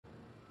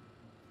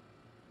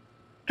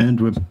And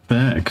we're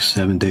back.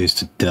 7 Days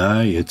to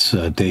Die. It's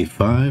day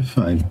 5.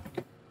 I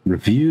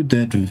reviewed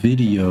that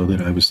video that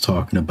I was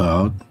talking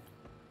about.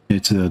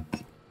 It's a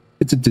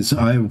design.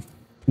 I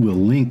will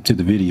link to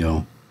the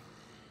video.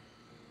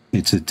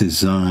 It's a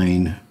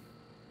design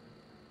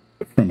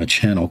from a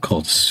channel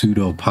called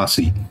Pseudo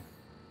Posse.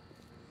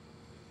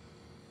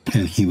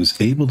 And he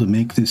was able to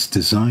make this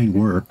design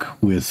work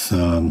with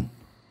a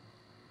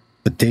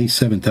day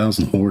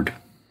 7000 horde.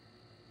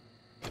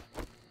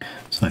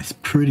 So I'm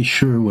pretty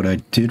sure what I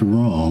did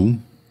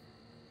wrong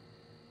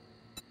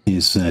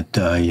is that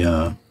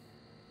I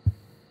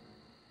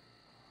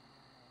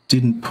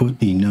didn't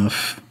put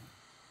enough...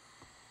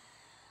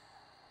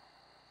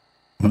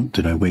 Oh,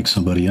 did I wake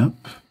somebody up?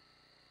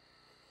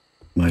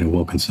 Might have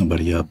woken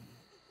somebody up.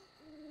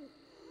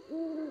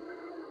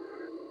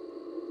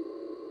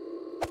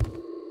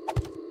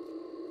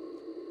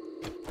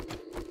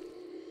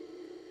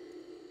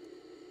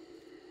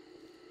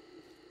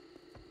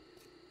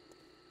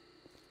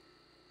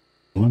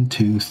 One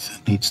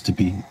tooth needs to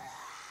be...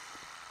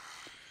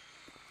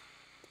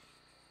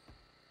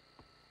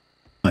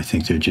 I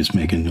think they're just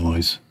making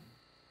noise.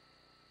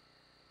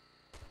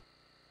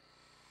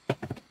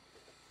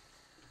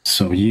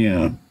 So,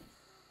 yeah.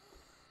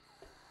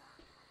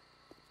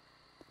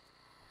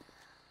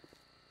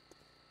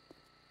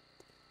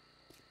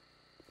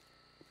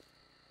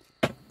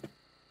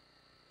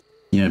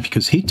 Yeah,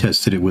 because he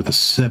tested it with a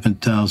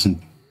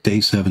 7,000, day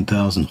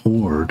 7,000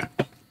 horde.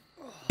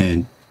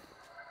 And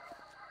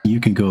you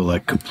can go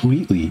like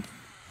completely...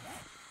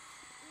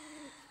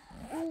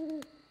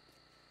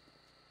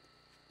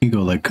 You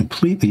go like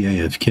completely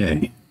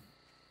AFK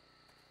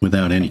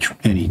without any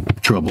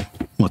trouble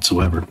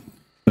whatsoever.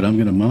 But I'm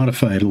going to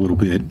modify it a little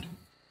bit,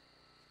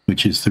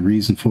 which is the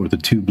reason for the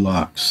 2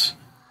 blocks.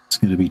 It's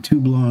going to be 2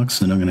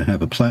 blocks, and I'm going to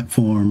have a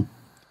platform.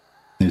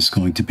 There's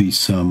going to be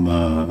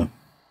some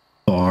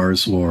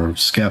bars or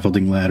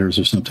scaffolding ladders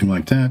or something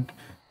like that.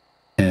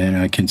 And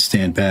I can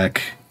stand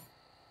back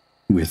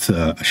with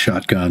a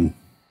shotgun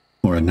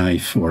or a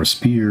knife or a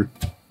spear.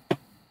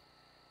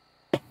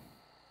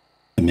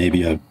 And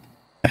maybe I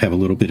have a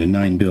little bit of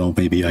 9mm.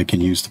 Maybe I can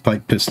use the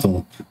pipe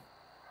pistol.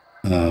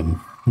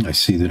 I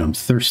see that I'm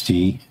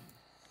thirsty.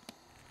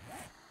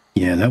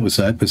 Yeah, that was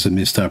a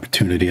missed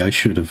opportunity. I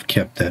should have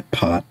kept that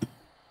pot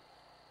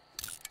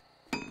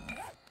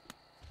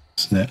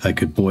so that I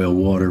could boil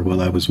water while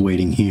I was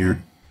waiting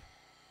here.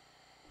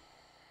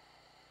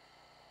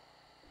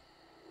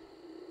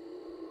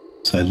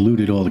 So I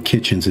looted all the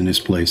kitchens in this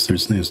place.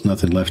 There's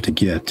nothing left to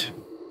get.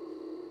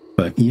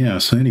 But yeah,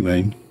 so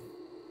anyway,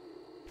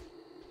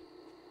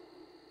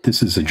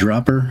 this is a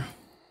dropper.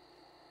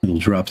 It'll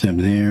drop them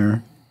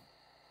there.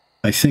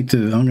 I think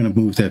I'm going to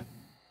move that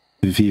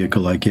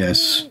vehicle, I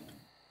guess.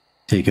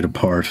 Take it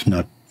apart,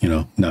 not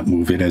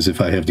move it as if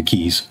I have the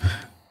keys.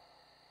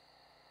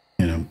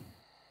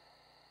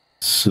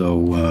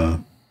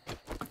 So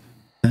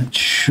that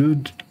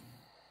should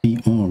be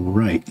all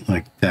right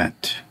like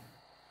that.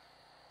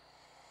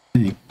 I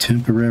think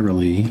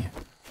temporarily.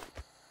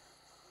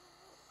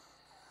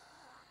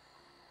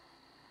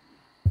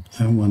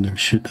 I wonder,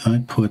 should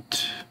I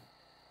put...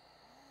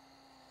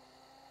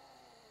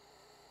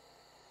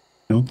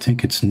 I don't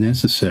think it's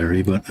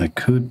necessary, but I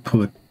could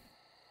put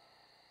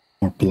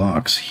more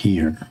blocks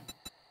here.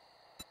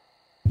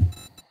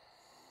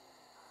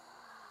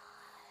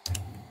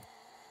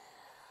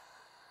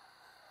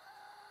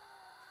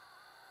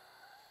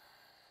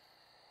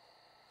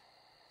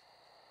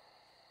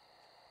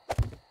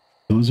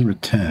 Those are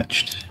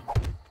attached.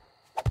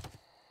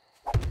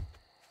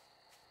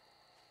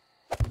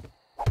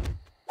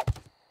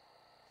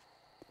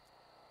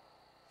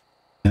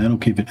 That'll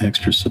give it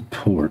extra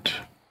support.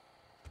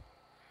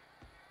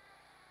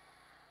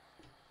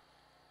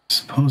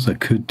 Suppose I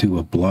could do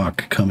a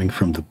block coming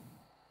from the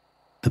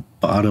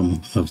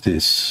bottom of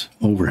this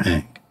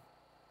overhang.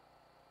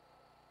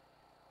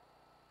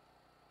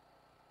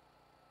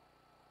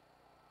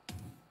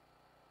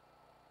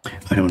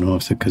 I don't know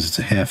if because it's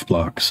a half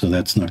block, so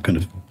that's not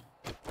going to...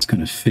 It's going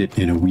to fit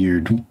in a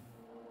weird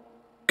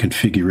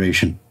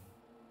configuration.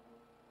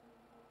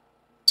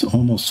 It's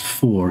almost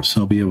 4,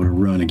 so I'll be able to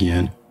run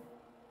again.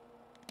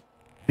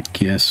 I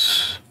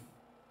guess...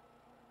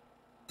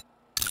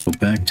 Go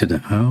back to the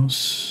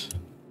house.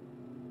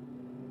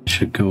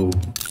 Should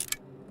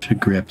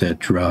grab that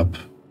drop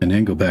and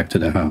then go back to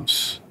the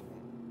house.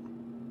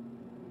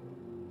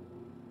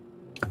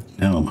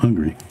 Now I'm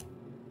hungry.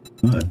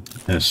 But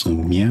there's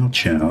some meow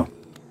chow.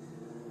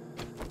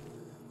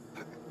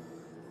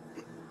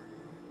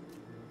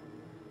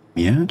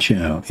 Meow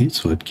chow,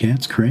 it's what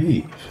cats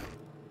crave.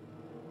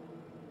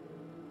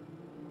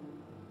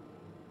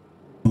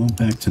 Go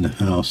back to the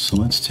house, so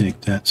let's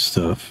take that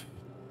stuff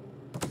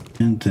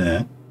and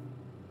that.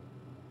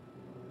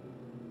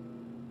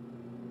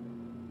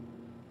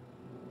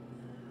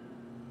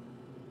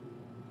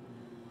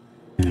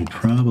 And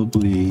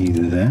probably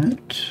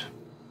that,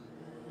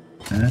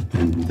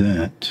 and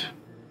that.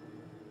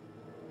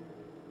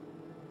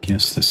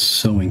 Guess the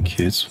sewing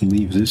kits.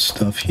 Leave this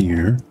stuff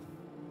here.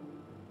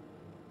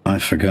 I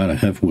forgot I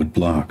have wood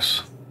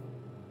blocks.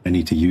 I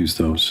need to use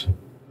those.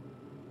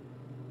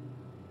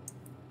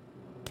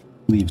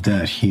 Leave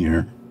that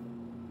here.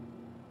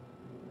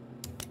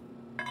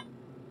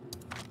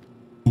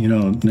 You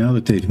know, now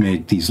that they've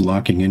made these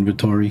locking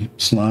inventory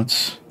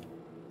slots,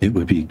 it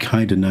would be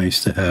kind of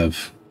nice to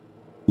have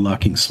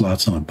locking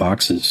slots on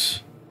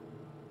boxes.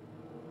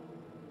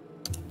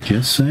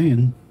 Just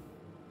saying.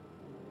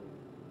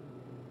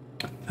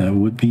 That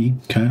would be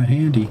kind of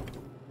handy.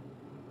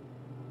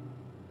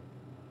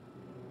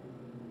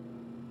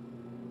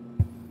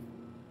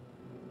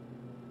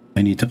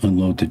 I need to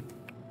unload the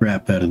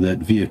crap out of that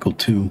vehicle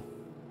too.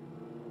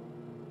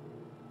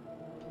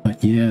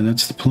 But yeah,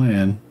 that's the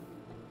plan.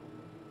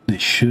 They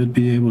should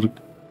be able to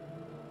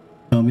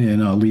come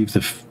in. I'll leave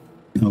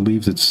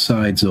the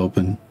sides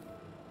open,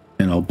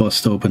 and I'll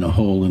bust open a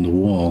hole in the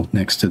wall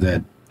next to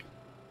that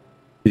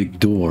big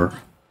door.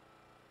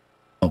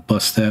 I'll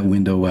bust that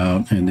window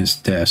out and this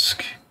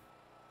desk,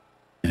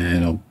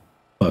 and I'll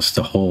bust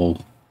a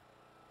hole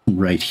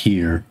right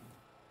here.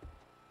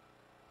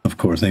 Of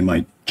course, they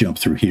might jump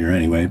through here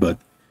anyway, but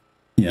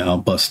yeah,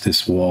 I'll bust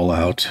this wall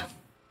out.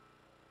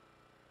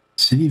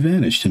 City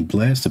vanished in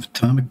blast of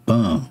atomic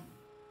bomb.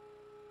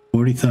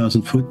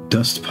 40,000 foot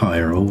dust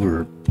pyre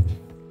over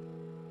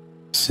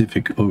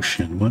Pacific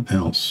Ocean. What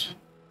else?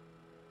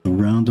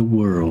 Around the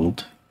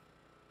world.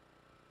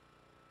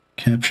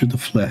 Capture the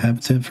flat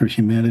Habitat for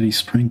Humanity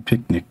spring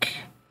picnic.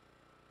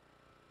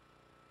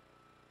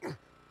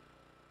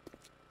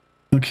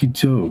 Okie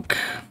doke.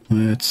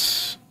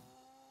 Let's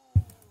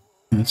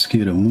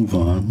get a move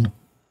on.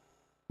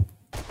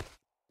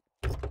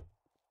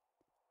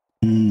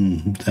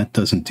 That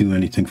doesn't do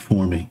anything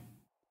for me.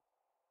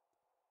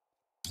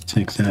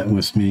 Take that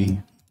with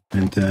me,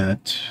 and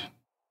that.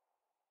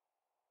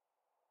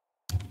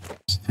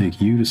 Let's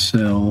take you to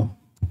sell,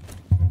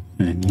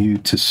 and you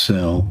to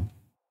sell.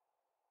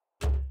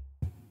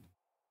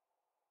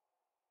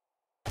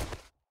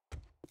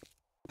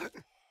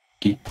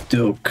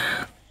 Doke.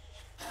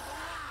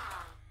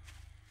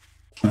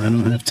 I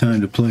don't have time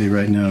to play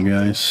right now,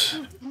 guys.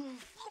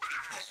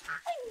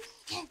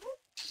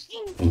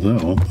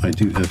 Although, I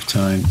do have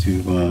time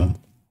to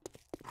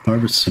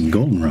harvest some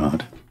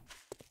goldenrod.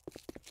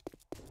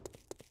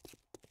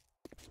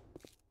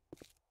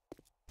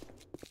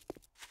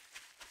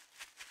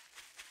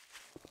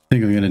 I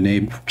think I'm going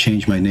to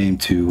change my name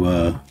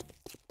to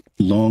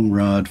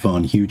Longrod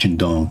von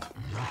Hugendong.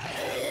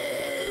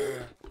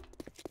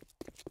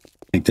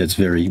 I think that's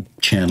very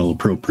channel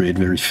appropriate,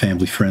 very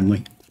family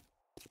friendly.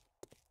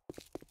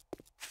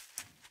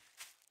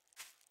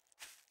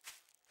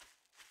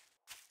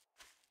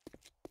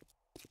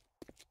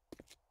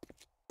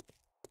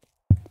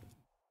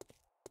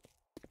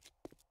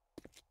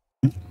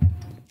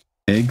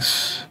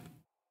 Eggs.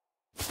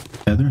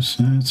 Feathers?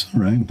 That's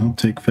alright. I'll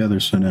take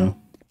feathers for now.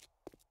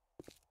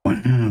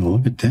 Wow,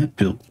 look at that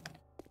build.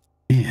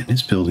 Man,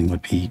 this building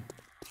would be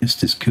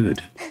just as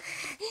good.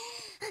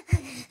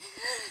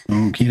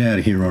 Oh, get out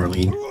of here,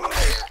 Arlene.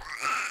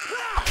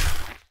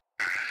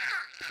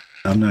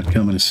 I'm not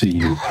coming to see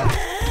you.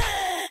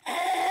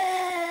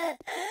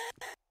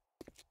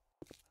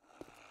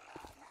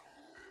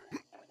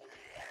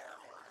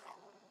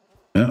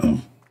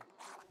 Uh-oh.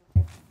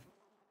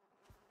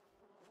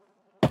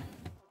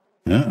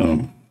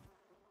 Uh-oh.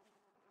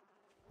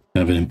 I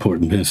have an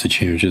important message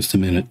here, just a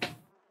minute.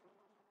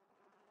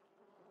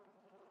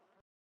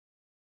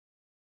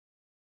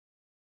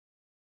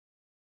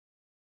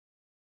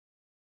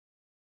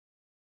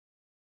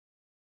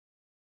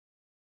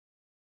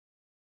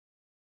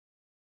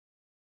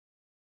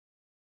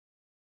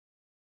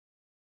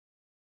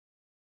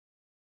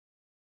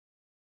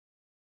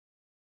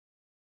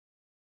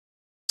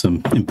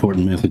 Some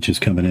important messages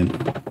coming in.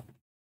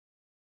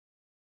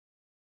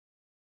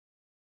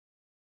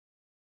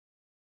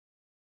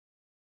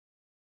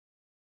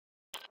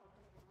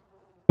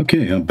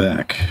 Okay, I'm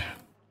back.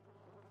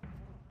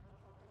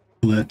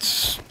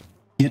 Let's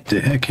get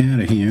the heck out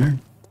of here.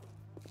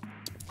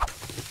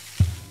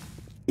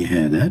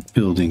 Yeah, that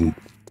building...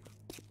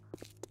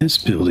 This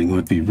building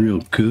would be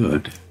real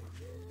good.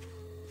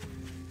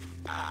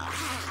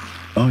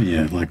 Oh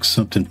yeah, like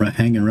something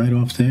hanging right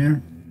off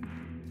there.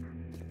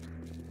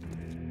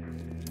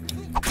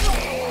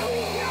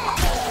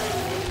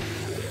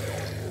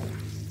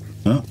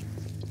 Oh,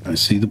 I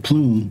see the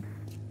plume.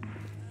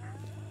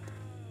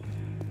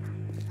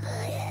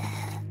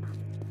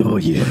 Oh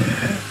yeah.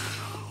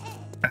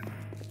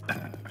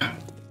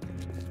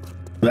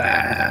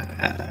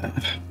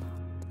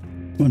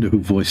 Wonder who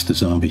voiced the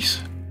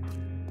zombies.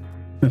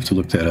 I have to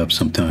look that up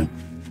sometime.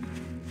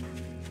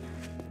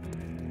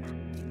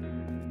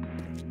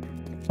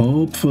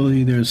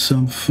 Hopefully there's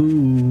some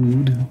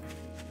food.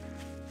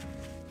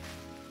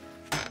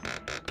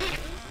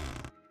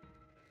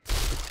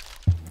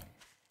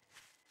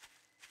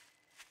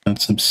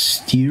 Got some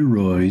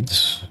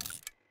steroids.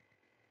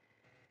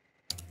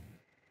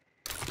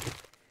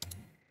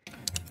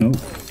 Oh.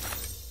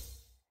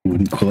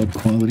 Wooden club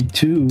quality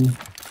 2.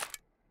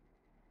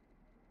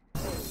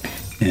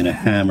 And a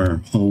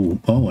hammer. Oh,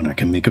 and I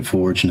can make a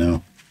forge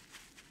now.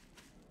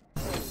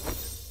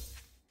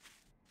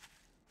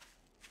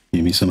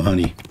 Give me some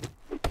honey.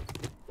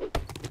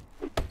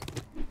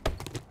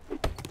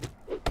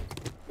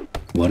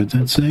 What did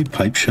that say?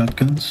 Pipe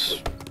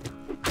shotguns?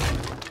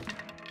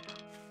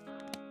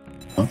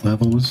 What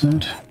level was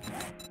that?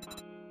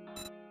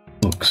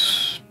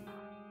 Books.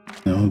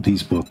 No,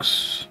 these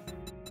books.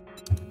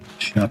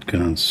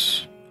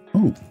 Shotguns.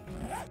 Oh.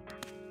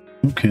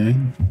 Okay.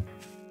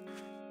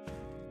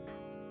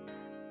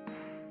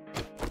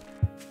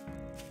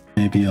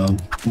 Maybe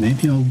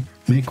I'll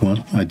make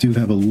one. I do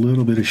have a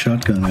little bit of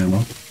shotgun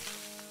ammo.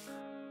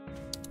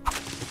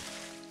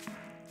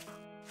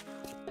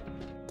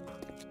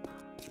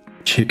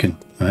 Chicken.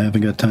 I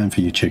haven't got time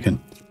for you,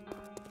 chicken.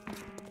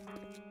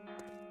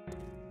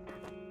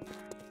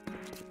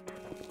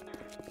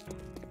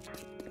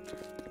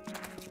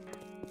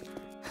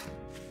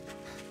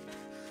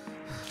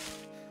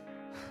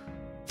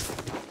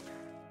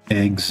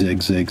 Eggs,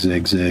 eggs, eggs,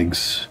 eggs,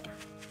 eggs.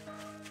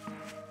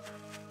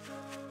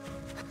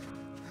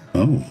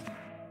 Oh.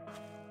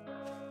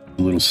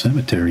 A little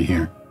cemetery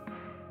here.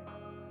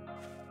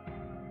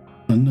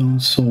 Unknown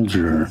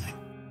soldier.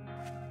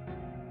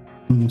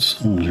 Unknown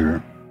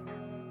soldier.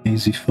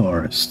 Hazy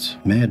forest.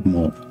 Mad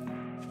mole.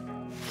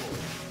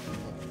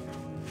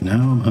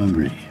 Now I'm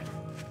hungry.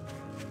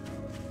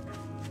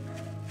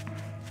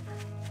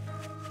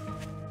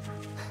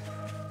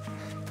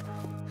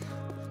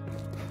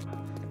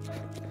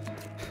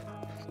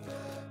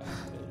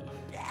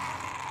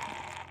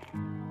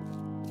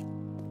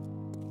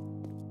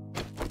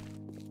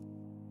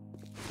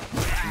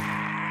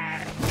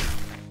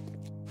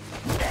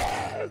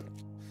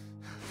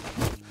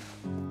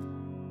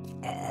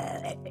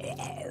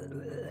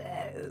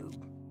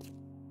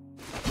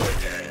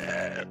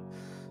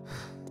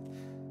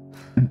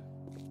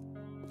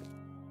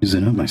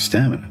 Using up my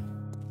stamina.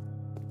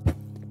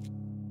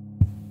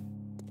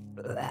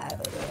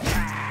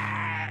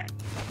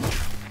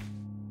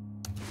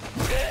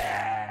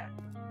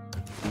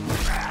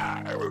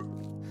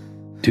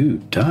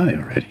 Dude, die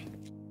already.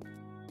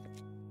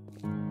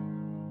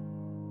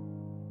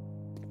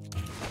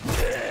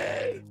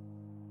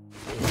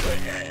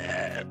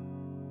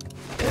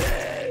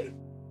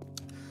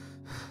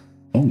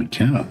 Holy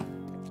cow.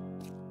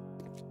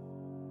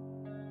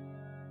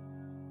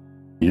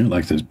 You're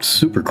like the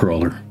super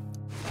crawler.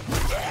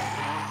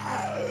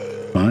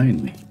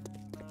 Finally.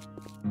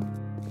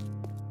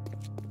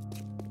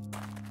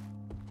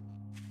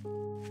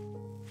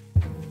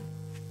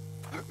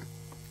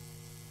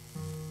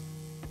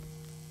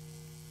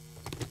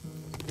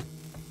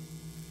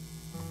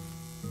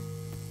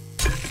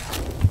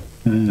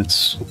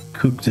 Let's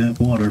cook that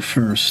water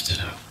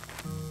first.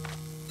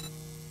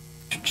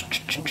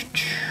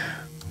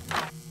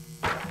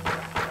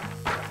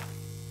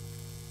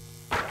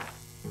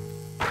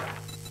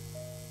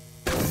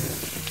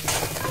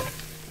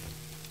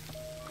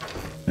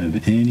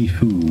 Have any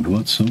food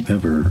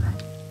whatsoever.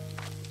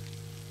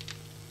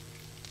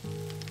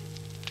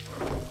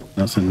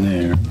 Nothing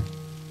there.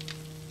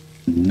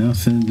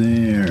 Nothing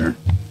there.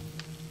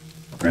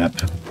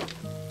 Crap.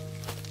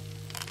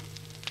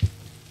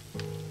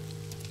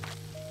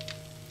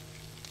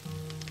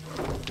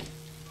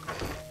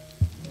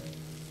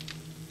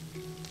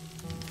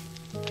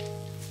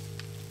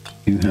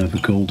 You have a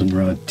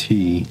goldenrod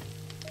tea.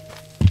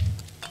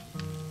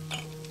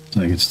 Looks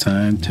like it's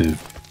time to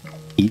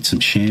eat some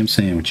sham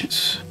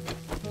sandwiches.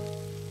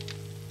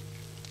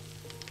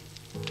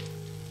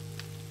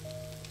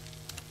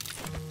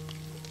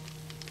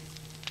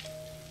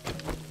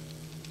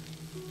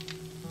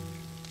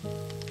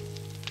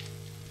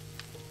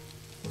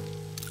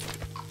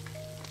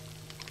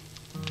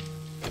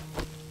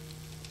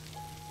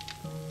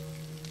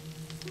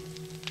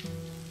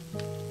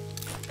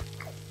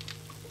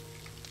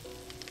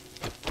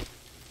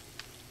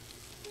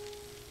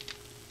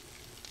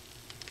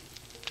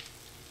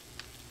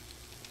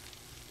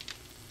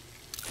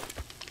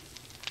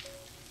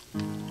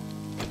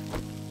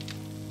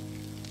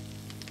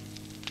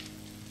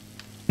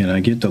 Can I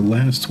get the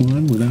last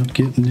one without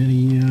getting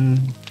any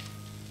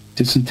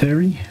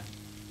dysentery?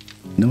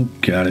 Nope,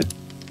 got it.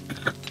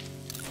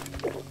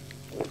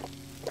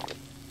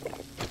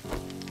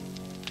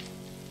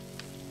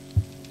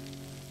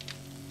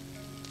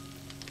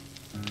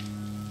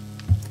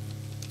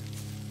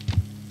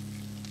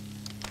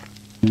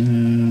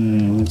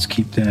 Let's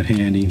keep that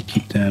handy,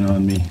 keep that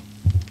on me.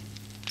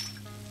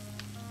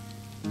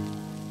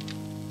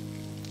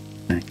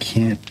 I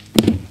can't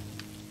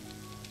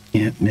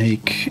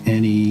make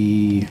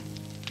any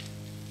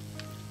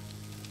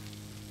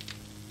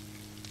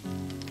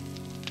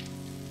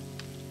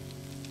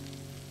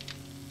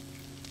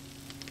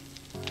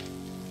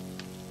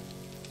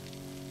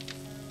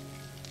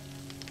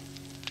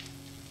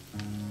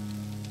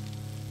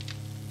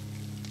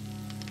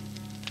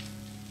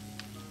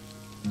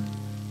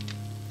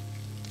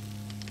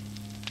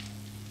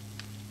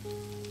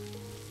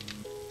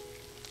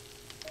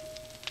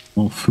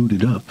all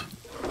fooded up.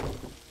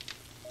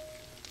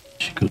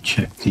 Should go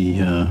check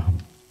the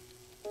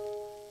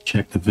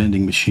check the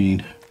vending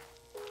machine.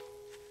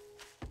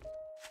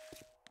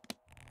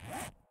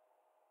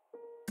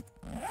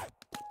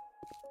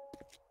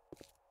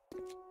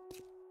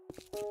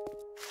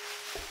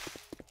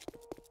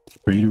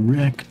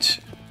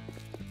 Redirect.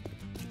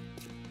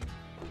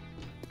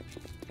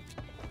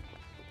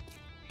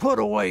 Put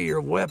away your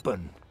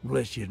weapon,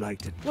 unless you'd like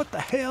to. What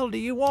the hell do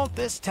you want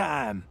this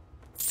time?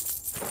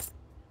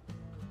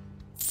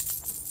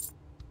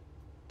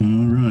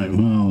 All right,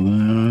 well,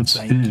 that's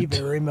it. Thank you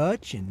very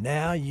much, and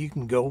now you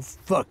can go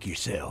fuck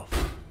yourself.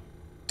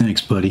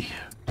 Thanks, buddy.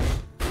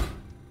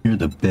 You're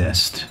the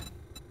best.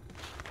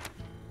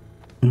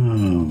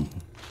 Oh,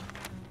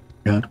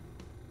 got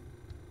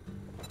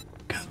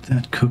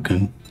that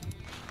cooking.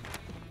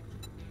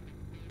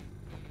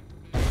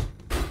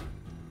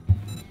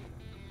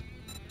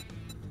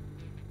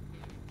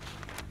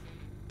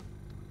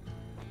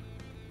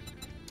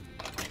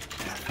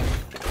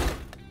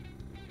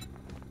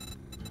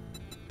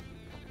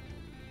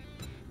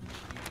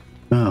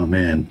 Oh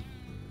man,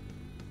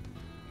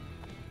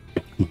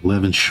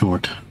 11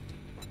 short.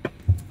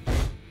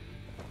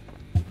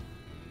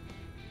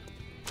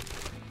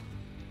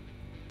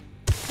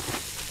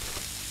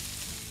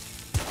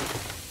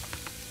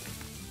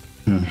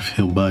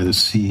 He'll buy the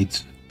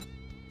seeds.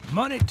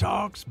 Money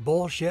talks,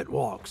 bullshit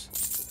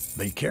walks.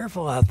 Be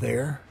careful out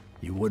there.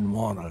 You wouldn't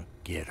want to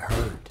get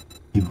hurt.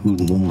 You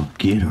wouldn't want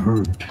to get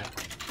hurt.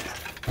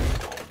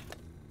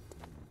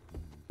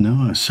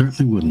 No, I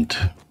certainly wouldn't.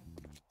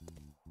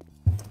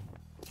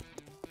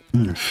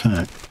 Matter of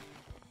fact,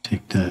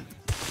 take that.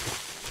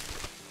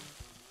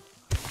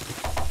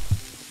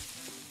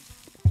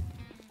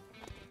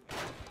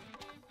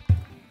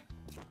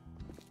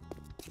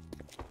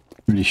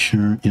 Pretty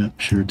sure, yep,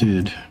 sure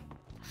did.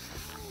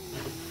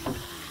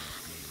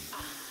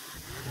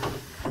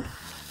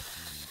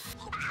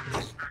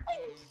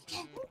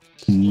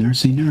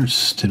 Nursey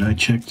nurse, did I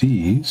check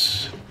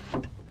these?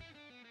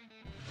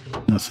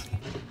 Nothing.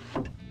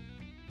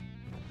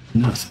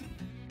 Nothing.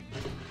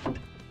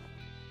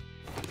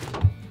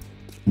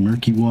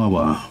 Murky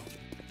Wawa.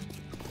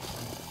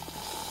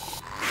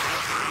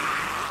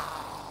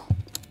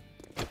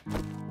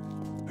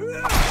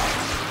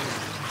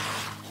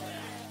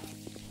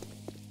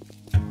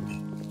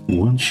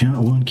 One shot,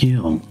 one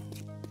kill.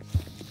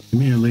 Come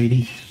here,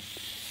 lady.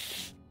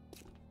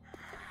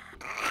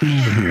 Come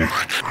over here.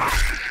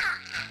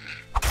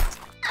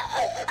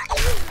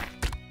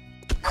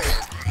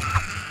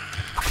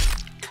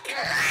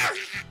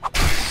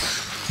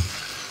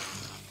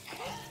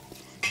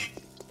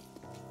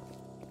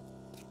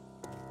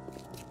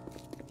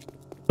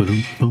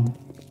 Ba-dum-bum,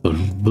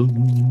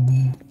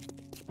 ba-dum-bum.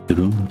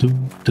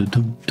 Da-dum-dum,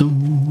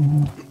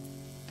 da-dum-dum.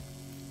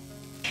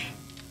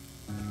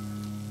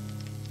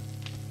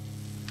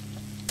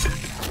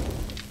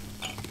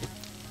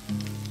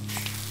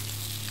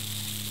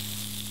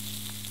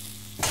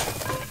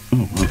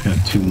 Oh, I've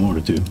got 2 more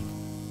to do.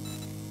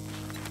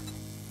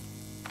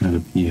 That'll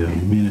be a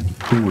minute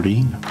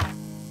 40.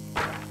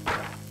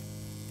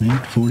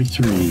 Minute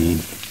 43.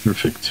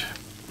 Perfect.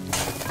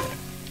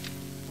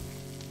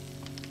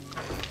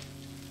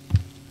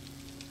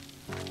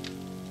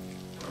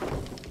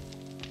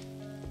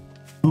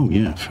 Oh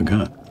yeah, I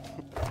forgot.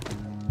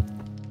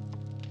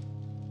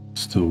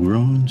 Still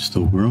growing,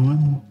 still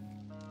growing.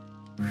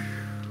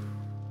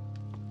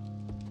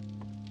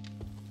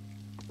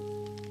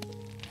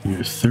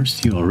 You're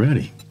thirsty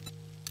already.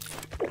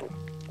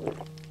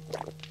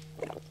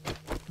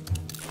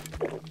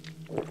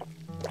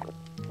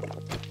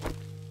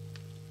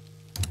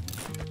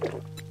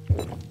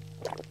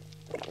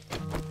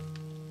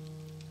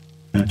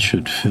 That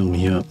should fill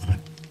me up.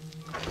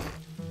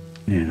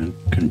 And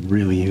can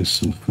really use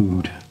some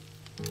food.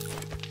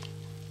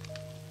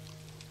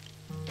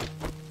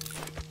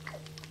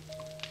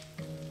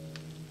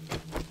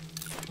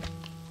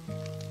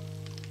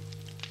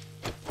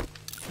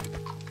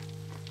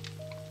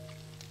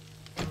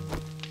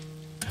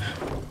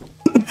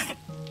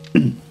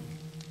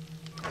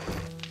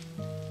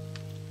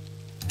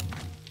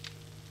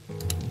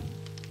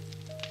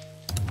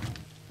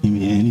 Give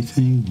me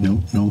anything?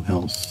 Nope, no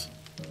health.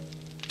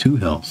 2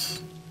 health.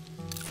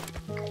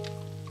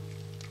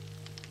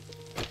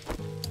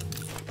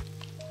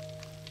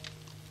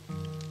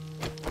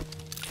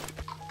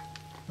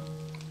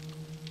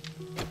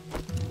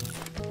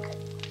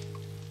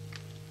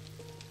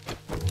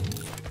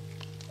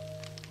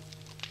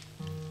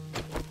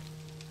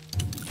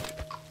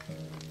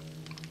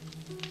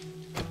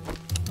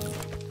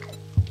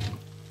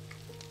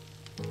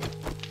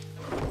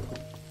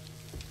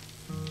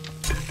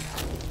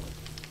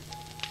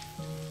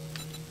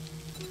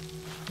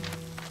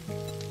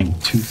 And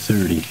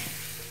 230.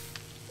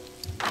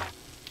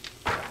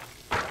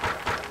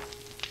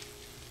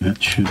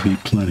 That should be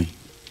plenty.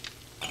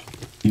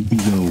 Give me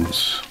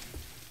those.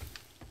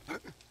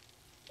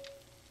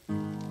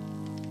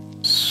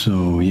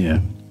 So yeah,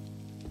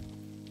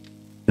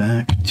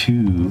 back to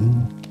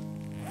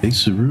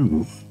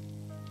Basaru.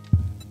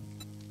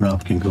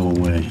 Rob can go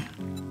away.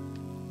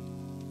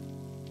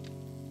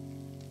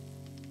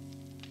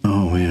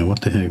 Oh man,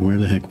 what the heck? Where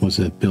the heck was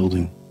that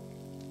building?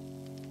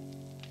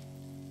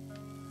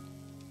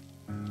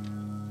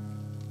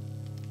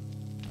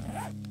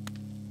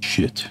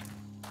 Shit.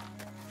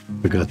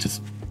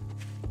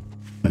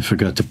 I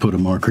forgot to put a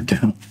marker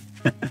down.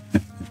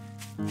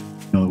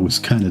 No, it was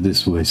kind of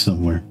this way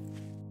somewhere.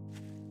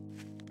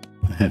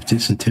 I have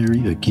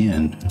dysentery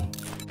again.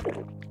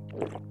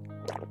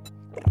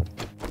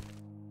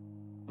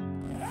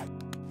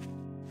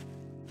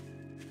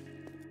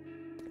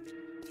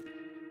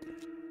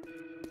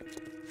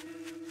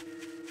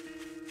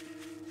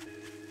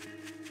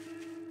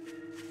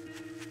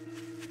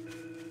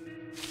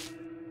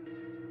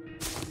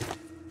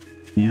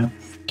 Yep,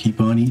 keep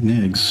on eating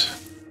eggs.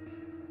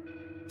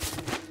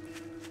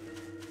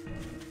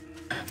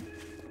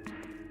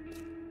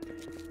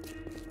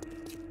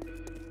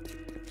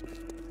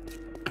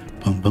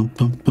 Bum bum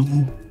bum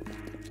bum.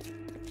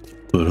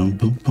 Bum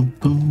bum bum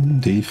bum.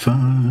 Day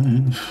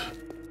 5.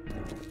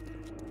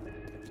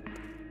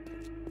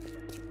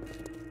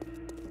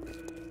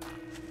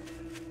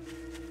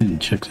 Didn't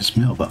check this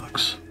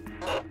mailbox.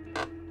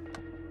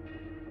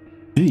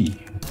 Hey.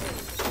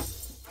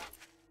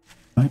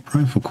 Pipe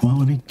rifle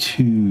quality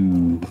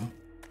 2.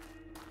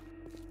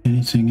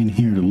 Anything in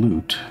here to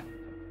loot?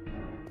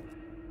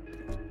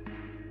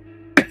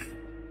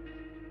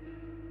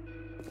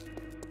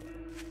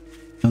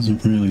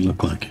 Doesn't really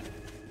look like it.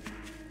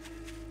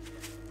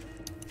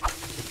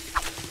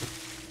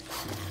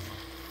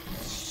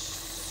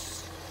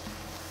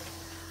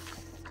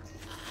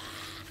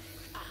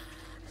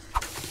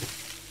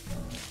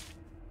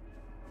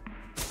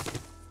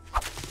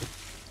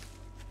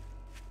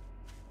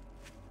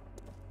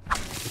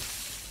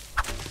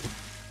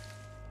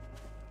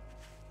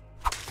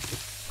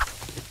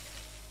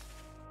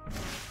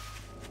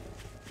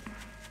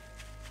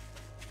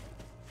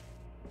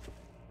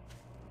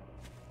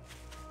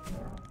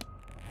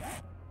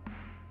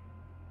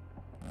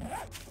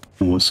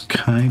 Was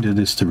kind of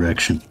this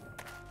direction.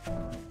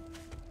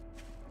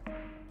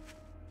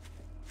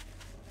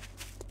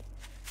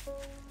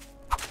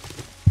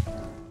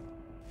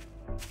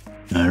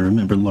 I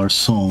remember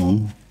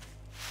Larson.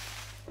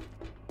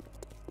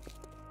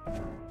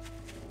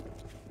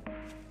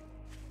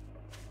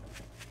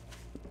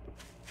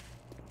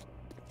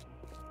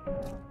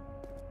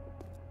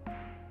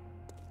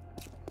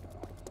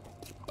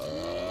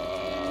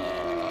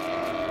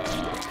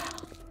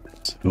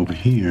 It's over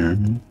here.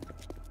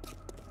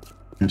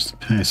 There's the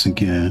passing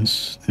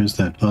gas. There's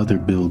that other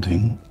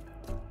building.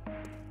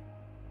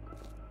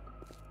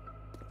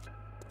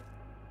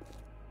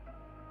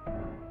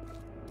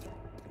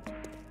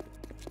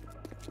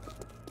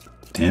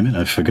 Damn it,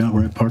 I forgot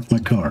where I parked my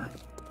car.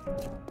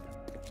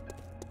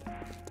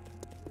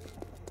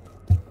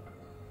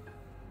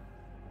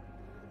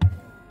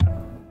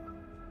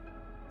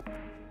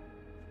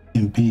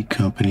 MB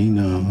Company,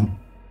 no.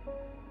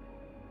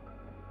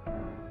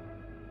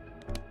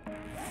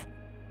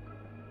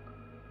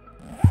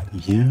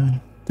 Yeah,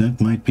 that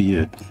might be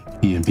it.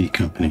 E&B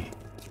Company.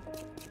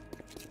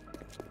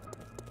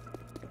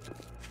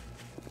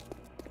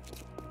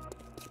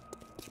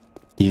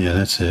 Yeah,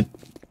 that's it.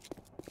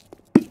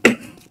 I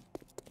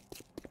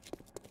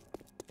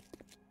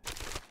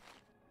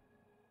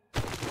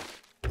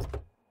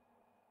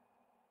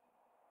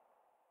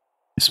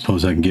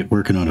suppose I can get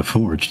working on a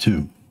forge,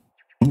 too.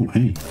 Oh,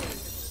 hey.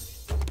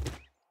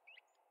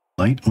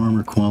 Light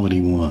armor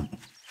quality 1.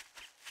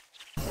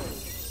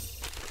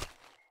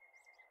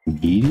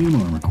 Medium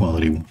armor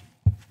quality 1.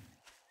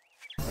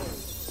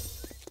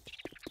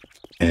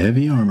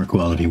 Heavy armor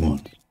quality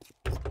 1.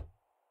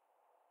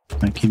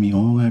 Might give me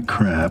all that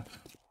crap.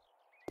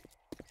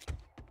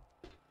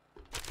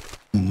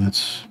 And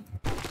let's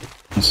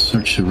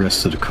search the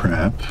rest of the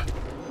crap.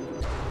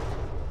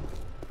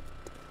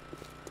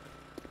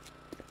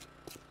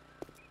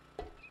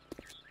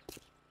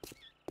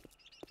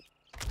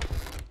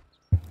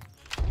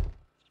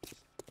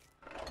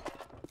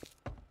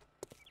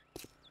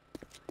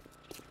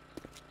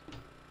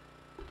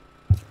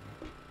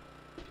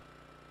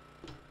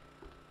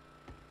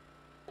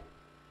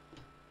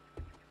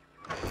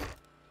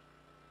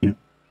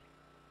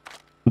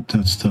 Put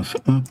that stuff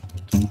up.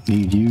 Don't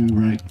need you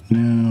right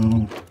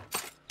now.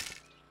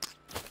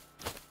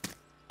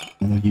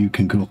 Well, you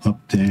can go up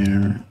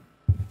there.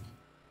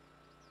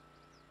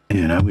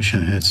 And I wish I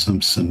had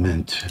some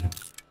cement.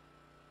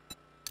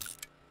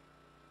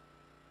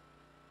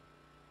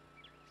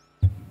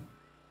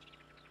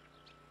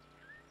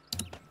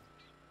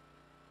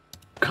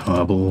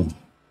 Cobble.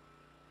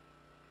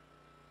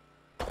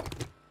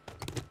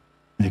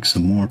 Make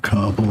some more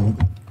cobble.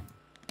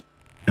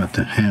 Got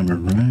the hammer,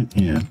 right?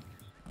 Yeah.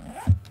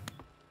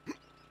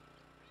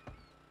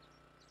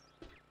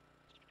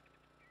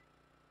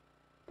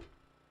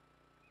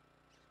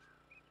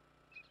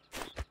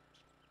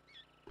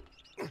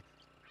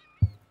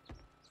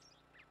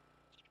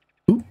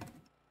 Ooh.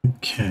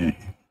 Okay.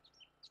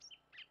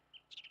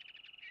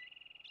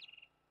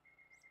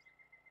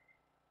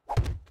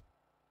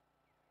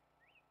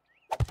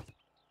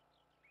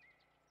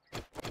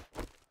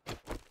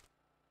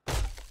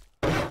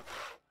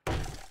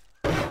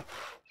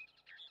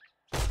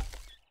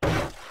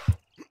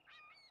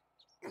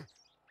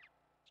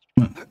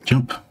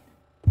 Jump.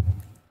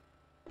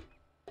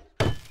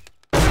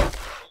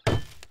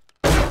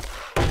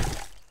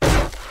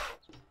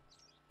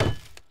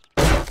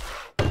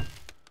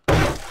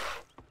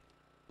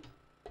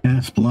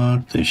 Path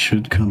blocked. They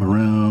should come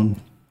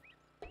around.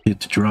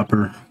 Hit the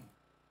dropper.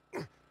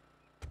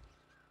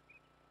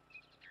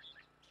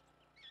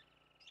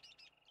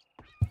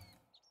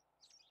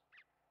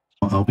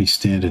 I'll be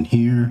standing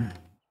here.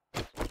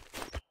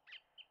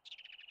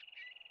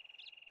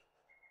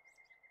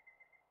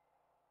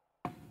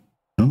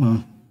 Come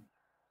on.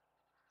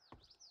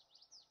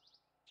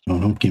 Oh,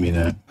 don't give me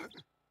that.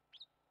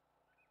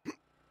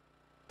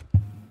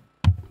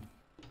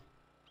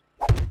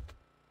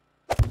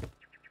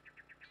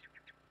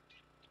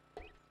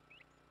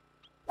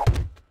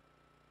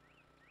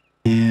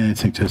 Yeah, I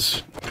think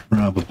that's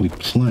probably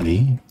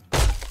plenty.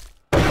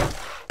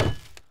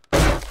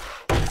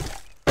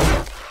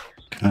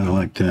 Kind of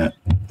like that.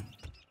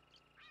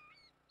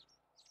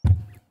 All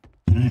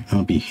right,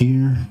 I'll be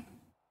here.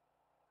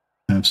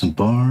 Have some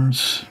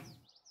bars.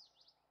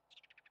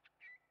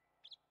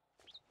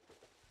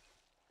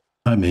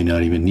 I may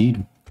not even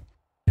need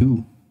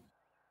two.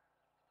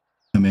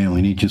 I may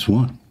only need just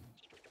one.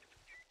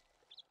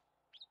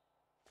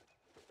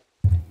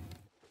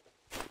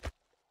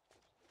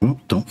 Oh,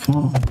 don't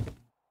fall.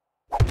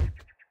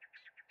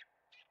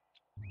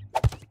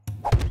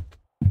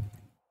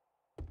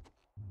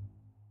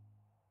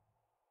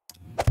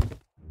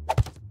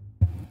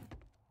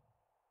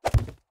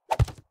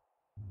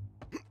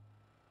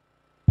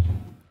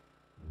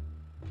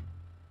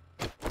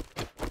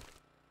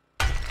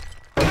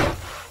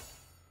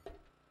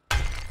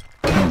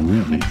 Oh,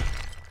 really?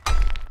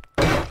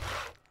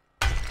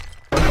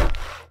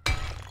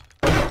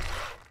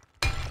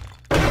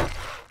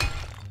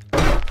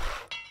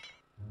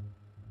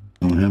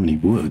 Don't have any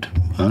wood.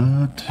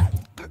 What?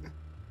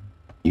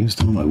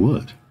 Used all my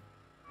wood.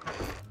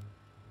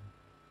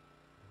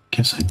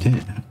 Guess I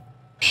did.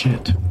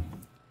 Shit.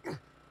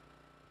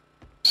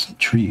 Some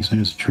trees.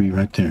 There's a tree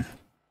right there.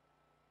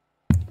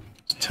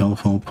 It's a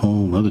telephone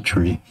pole, another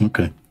tree.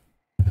 Okay.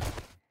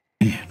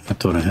 Man, I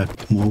thought I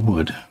had more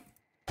wood.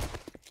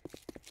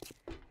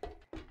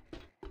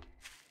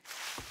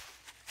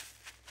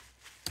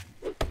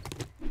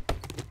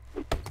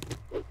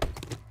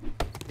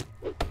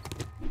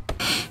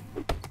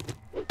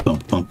 Bum,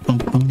 bum, bum,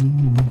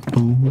 bum,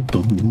 bum,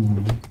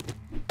 bum.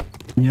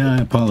 Yeah, I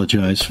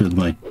apologize for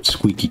my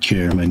squeaky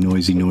chair, my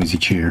noisy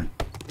chair.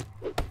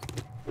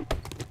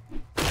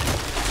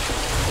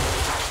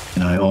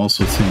 And I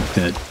also think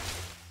that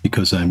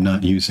because I'm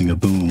not using a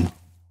boom,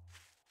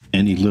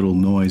 any little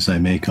noise I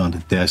make on the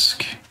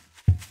desk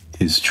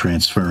is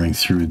transferring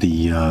through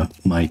the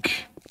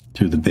mic,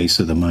 through the base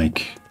of the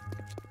mic.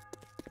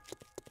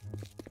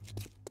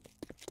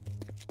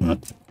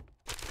 But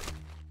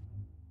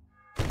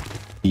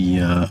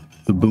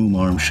the boom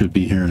arm should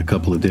be here in a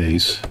couple of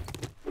days.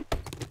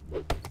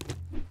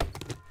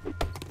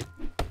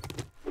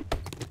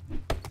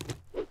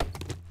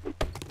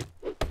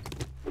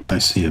 I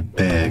see a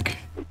bag.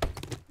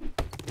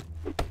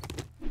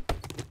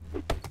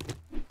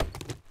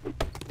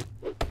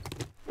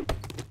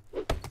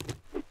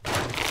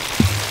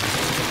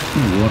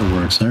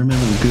 Waterworks. I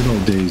remember the good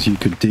old days. You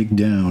could dig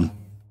down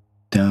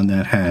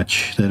that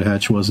hatch. That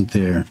hatch wasn't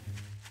there.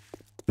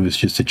 It was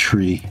just a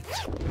tree.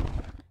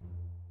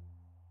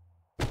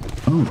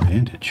 Oh,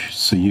 bandage.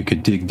 So you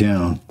could dig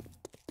down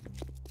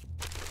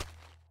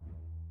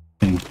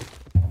and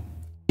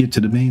get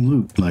to the main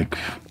loot, like,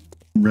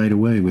 right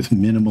away with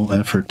minimal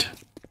effort.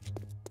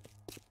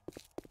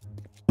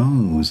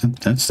 Oh,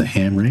 that's the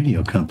Ham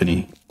Radio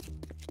Company.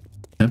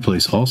 That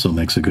place also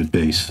makes a good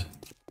bass.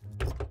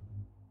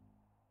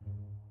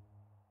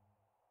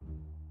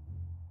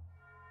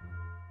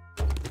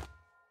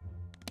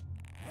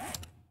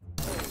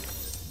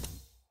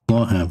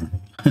 Clawhammer.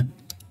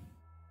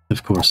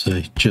 Of course,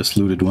 I just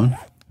looted one.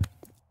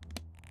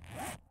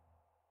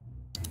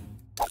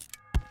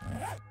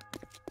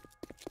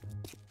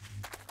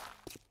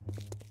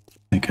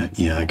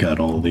 Yeah, I got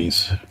all of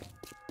these.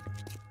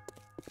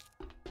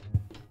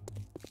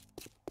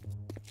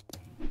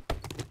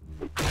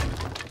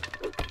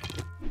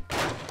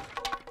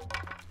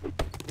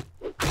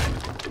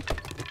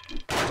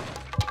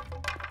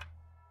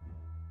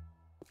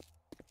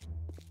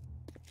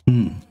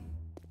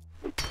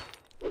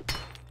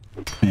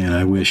 Man,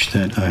 I wish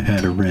that I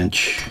had a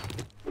wrench.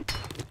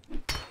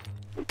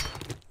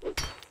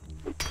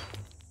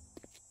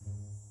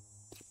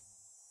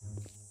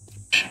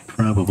 Should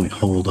probably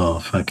hold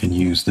off. I can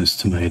use this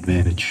to my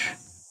advantage.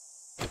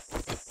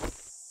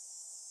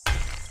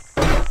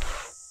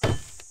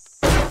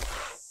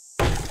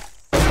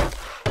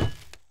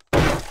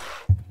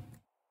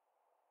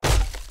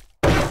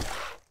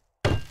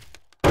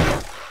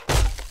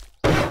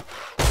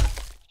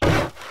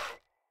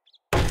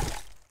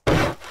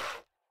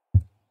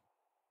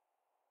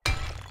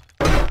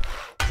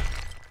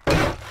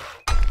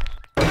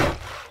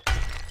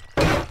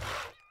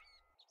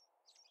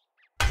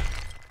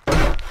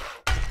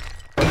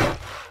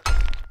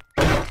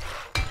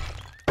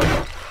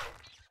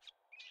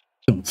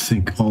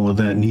 think all of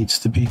that needs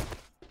to be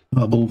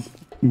bubbled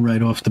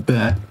right off the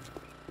bat,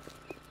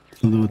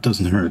 although it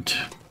doesn't hurt.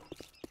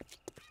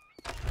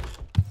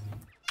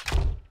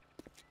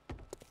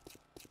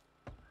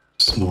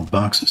 Some more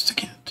boxes to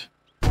get.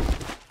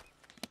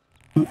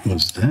 What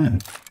was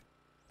that?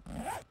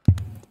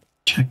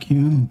 Check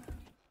you.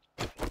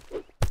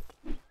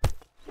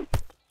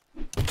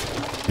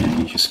 And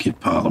you just get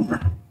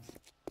polymer.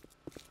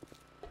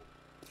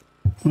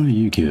 What do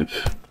you give?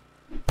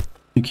 I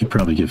think you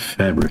probably give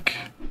fabric.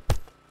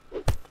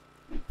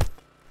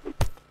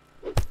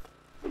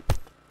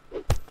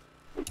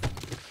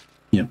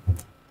 Yep.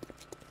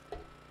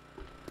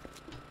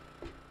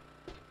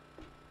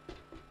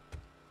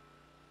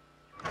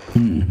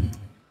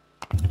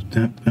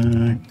 That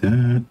back,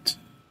 that.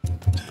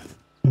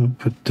 I'll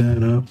put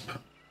that up.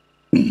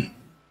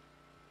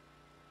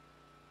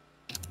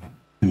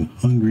 I'm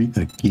hungry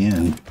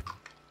again.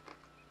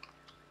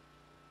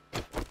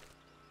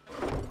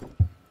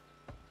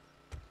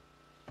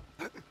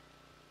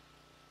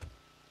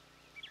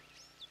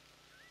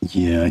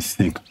 Yeah, I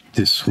think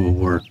this will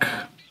work.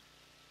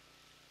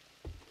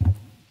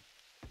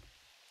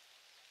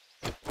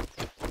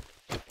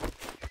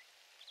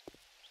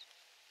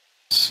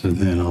 So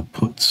then I'll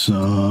put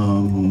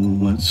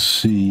some, let's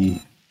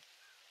see.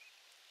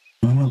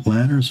 I want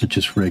ladders or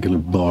just regular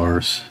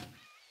bars?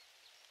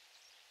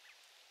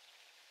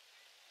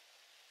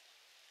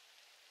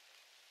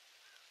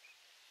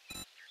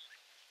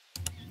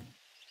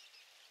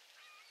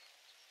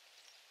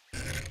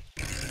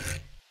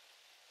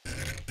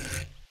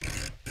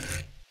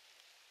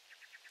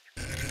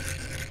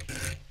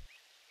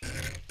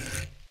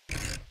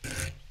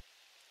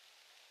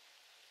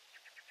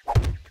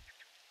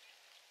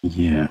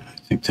 Yeah, I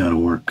think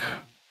that'll work.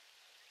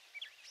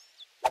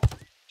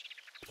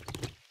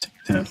 Take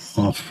that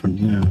off for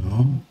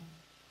now.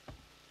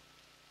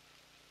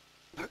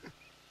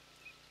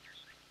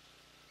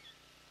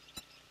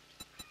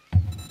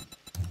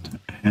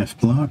 Half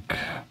block.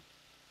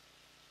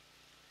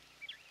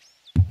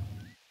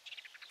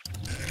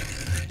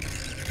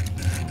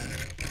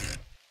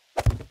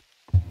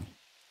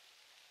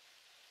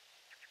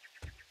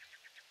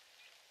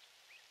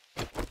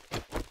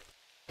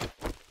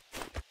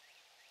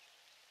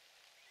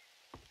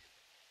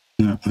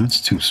 No, that's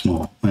too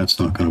small. That's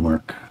not going to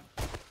work.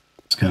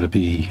 It's got to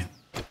be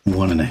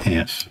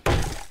 1.5.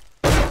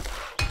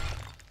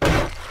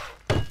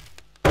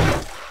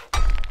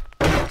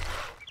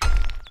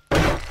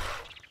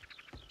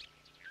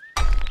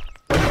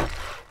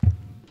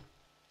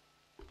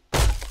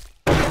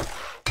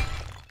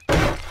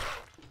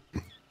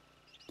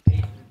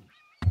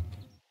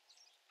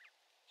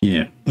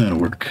 Yeah, that'll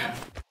work.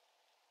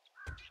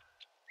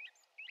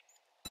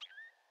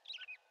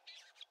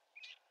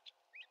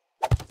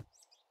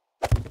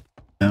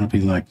 That'll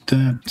be like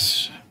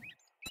that.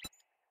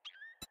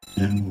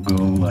 And we'll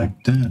go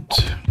like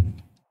that.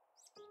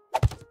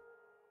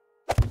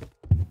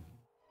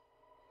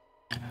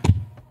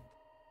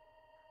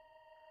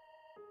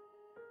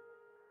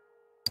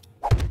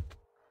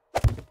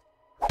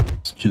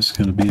 It's just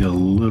going to be a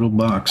little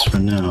box for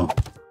now.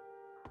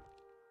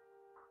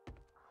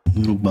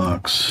 Little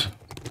box.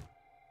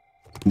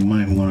 You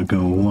might want to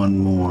go one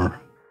more.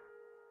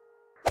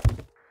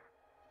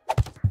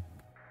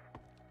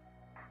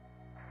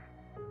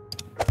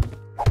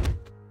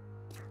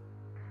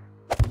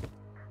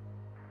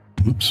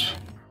 Oops.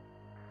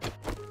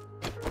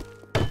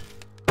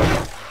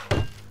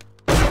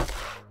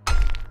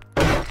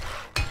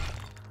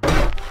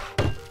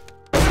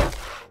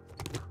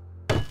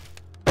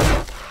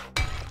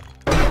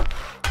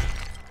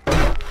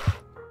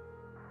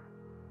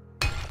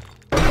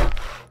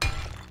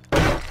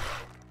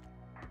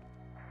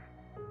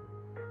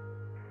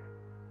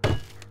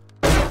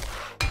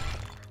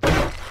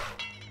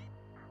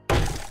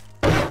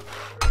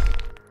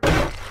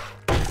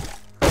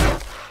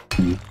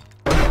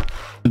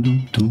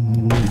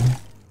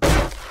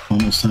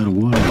 Almost out of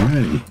wood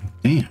already.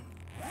 Damn.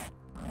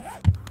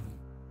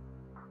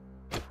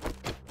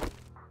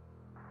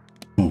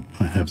 Oh,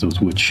 I have those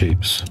wood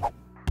shapes.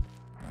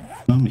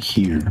 I'm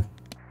here.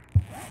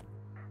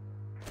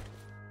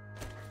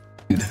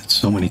 Do that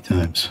so many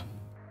times.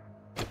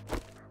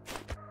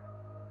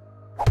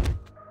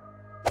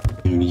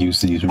 I'm gonna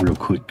use these real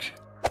quick.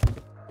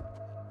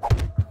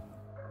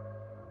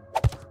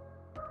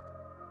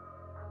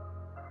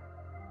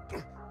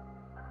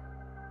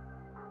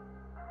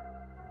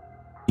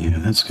 Yeah,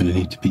 that's gonna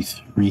need to be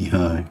 3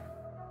 high.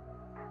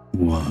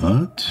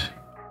 What?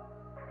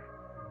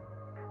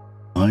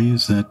 Why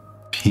is that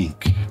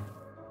pink?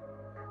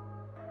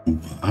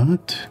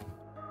 What?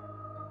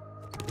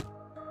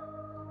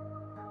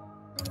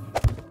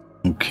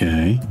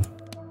 Okay.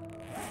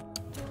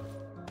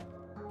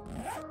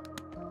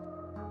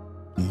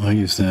 Why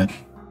is that?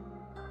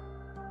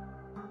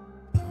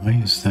 Why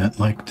is that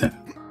like that?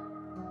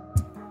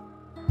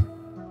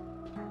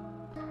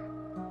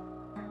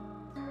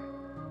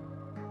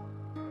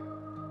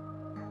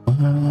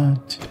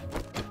 What?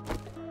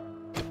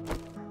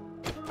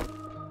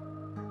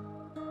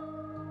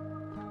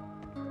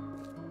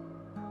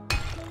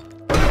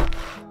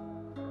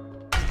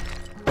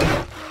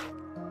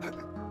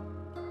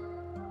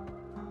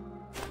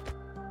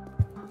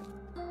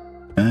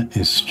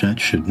 That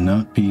should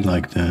not be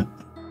like that.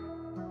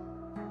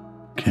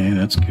 Okay,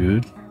 that's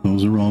good.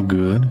 Those are all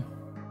good.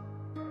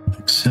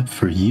 Except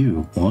for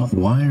you.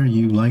 Why are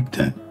you like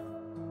that?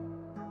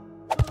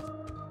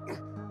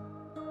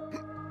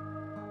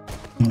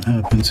 What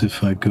happens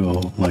if I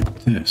go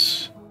like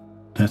this?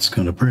 That's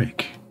gonna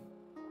break.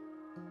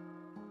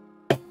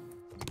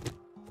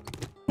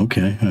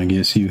 Okay, I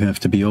guess you have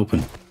to be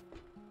open.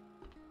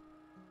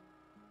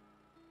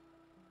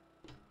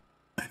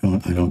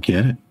 I don't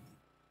get it.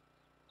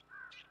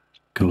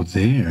 Go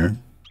there.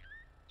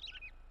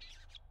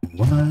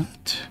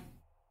 What?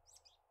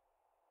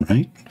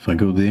 Right? If I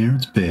go there,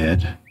 it's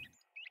bad.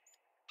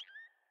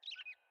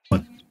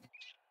 What?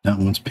 That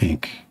one's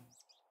pink.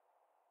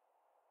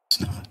 It's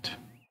not.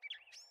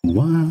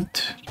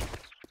 What?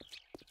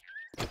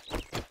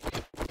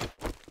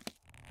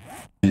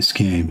 This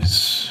game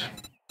is...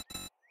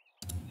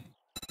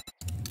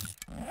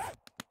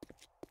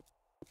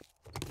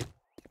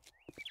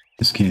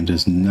 This game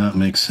does not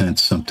make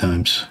sense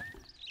sometimes.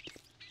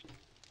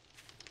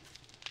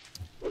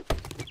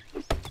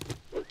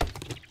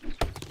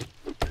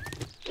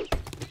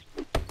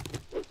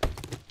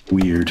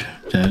 Weird.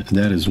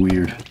 That is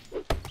weird.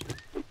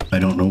 I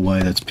don't know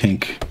why that's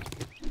pink.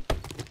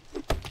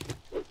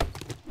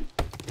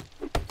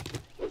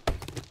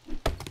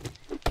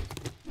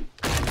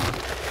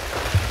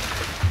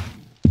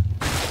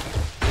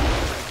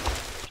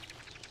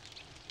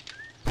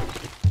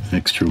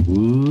 Extra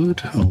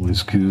wood,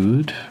 always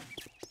good.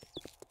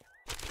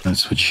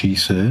 That's what she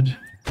said.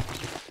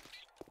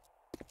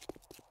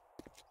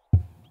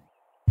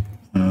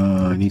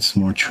 I need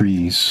some more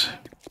trees.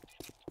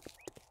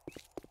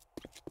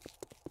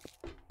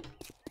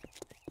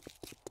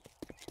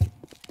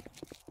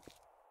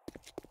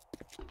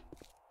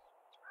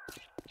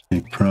 They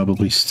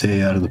probably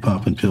stay out of the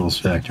Poppin' Pills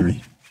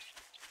factory.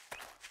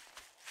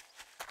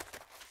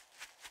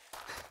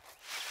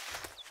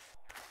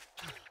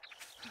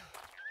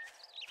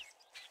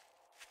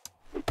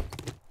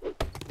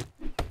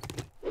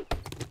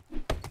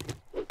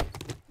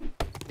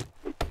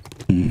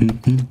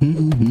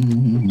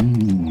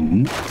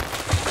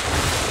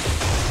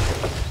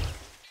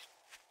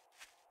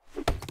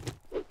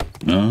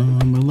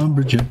 I'm a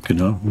lumberjack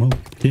and I'm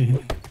okay.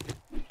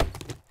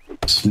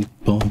 Sleep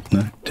all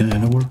night and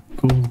I work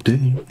all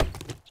day.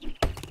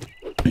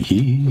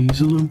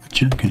 He's a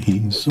lumberjack and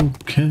he's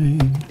okay.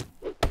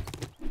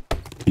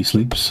 He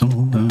sleeps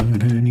all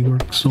night and he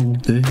works all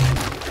day.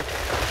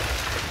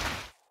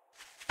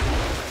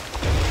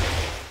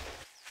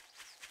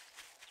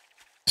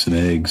 Some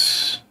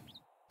eggs.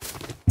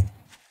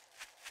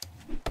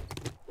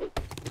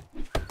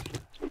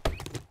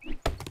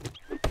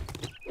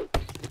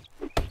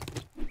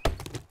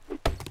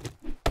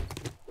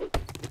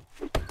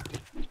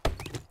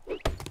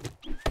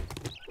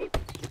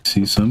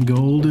 See some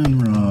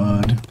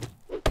goldenrod.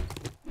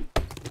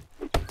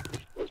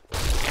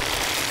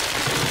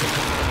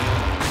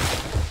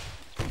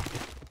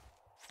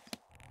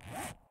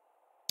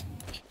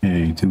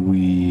 Okay, do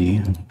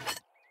we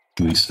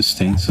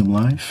sustain some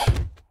life?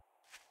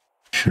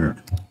 Sure.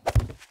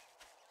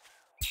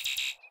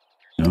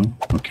 No?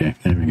 Okay,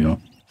 there we go.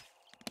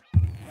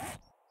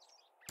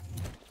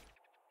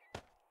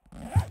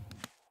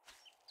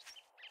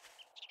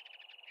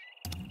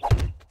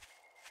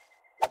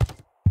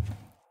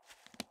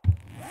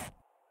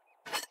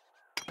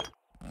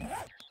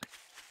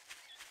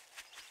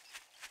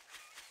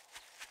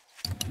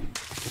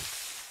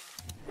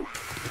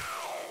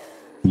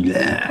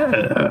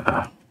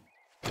 Yeah.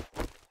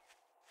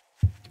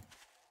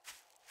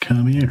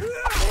 Come here.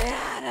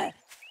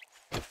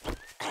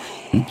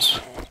 Oops.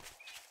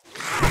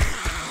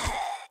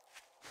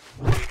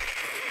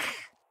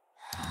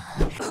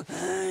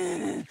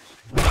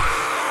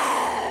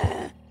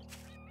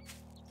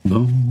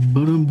 Boom,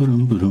 boom,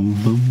 boom, boom,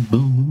 boom,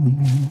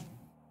 boom.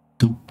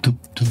 Dum, dum,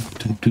 dum,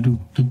 dum, dum,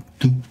 dum,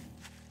 dum.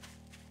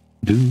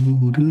 Do,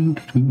 do,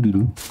 do,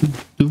 do,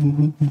 do,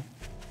 do.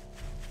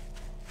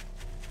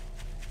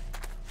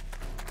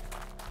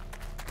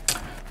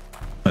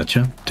 I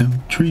chop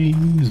down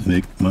trees,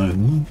 make my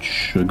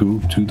lunch. I go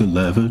to the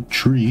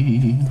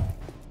lavatory.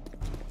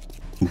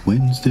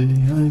 Wednesday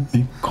I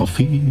make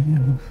coffee.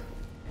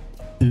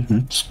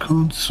 It's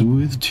comes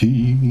with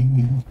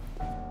tea.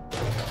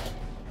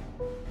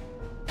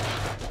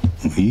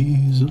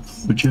 He's a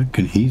lumberjack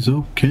and he's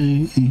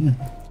okay.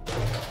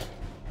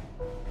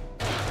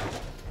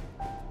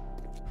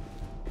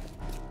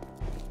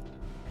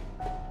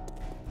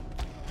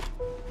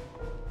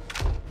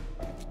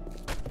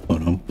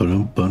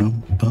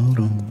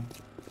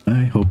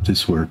 I hope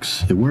this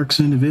works. It works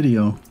in the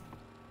video.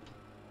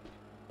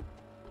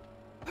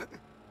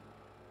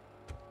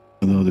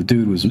 Although the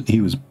dude was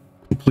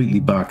completely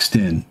boxed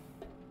in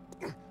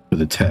for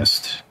the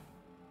test,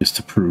 just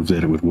to prove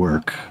that it would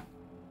work.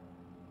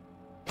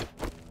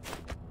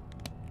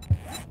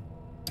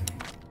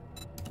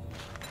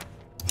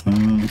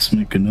 Let's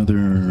make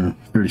another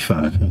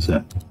 35. How's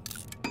that?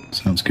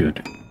 Sounds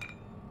good.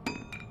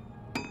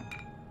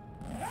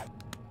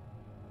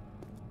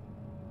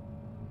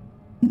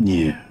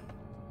 Yeah.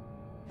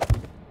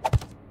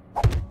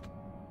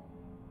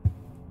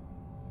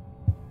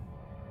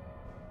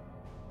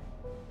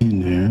 In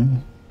there.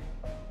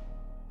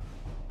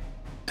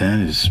 That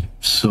is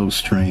so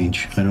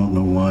strange. I don't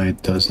know why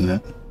it does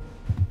that.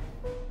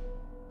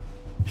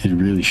 It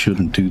really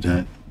shouldn't do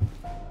that.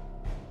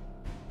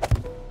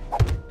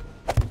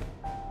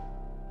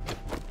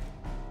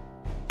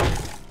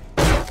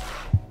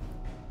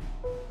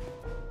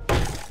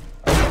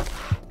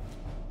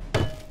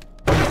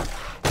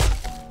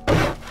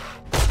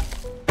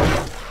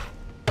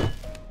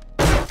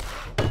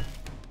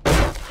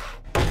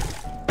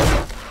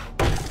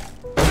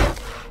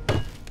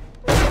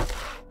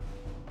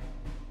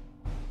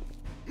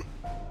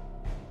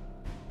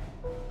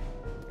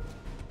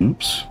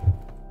 Oops.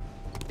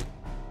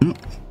 Oh.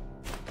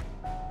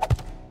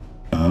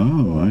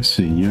 Oh, I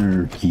see.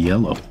 You're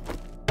yellow.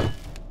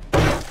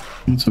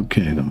 It's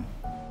okay, though.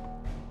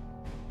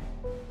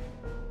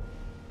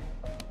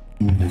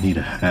 I'm gonna need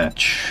a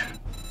hatch.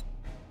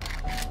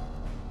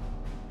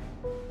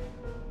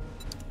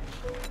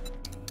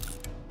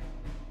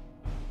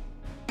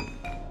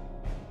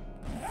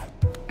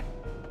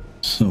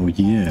 So,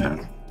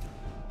 yeah.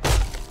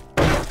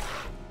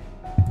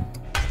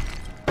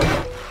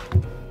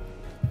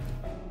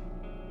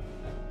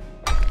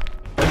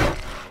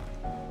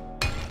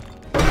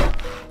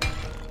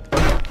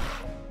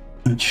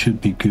 That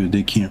should be good.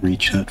 They can't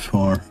reach that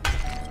far.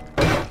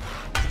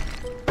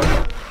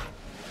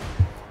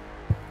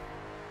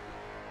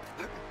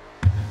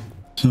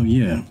 So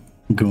yeah,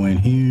 go in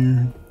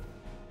here,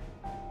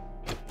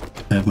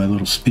 have my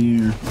little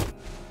spear,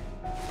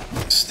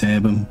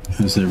 stab them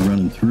as they're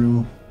running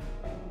through.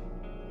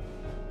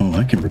 Oh,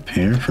 I can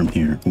repair from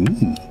here.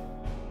 Ooh.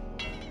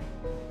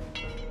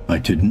 I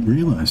didn't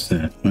realize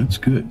that. That's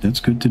good.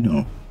 That's good to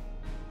know.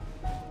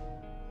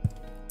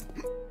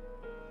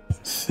 I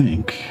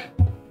think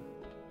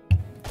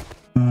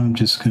I'm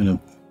just gonna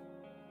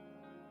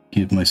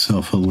give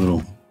myself a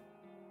little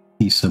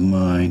peace of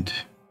mind.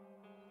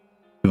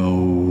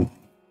 Go.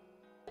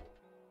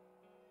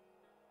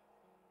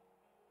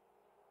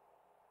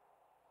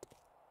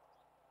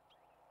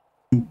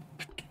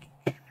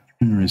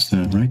 Where is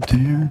that? Right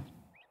there?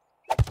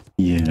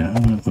 Yeah,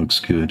 that looks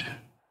good.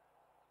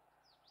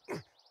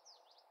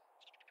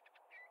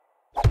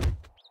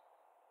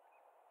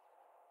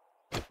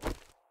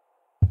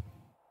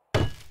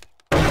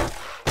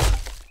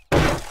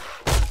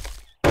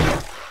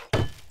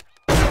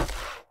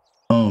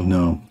 Oh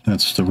no,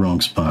 that's the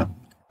wrong spot.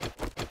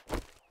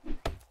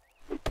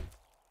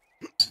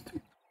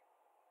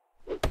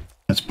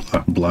 That's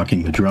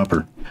blocking the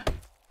dropper.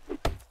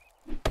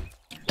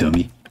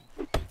 Dummy.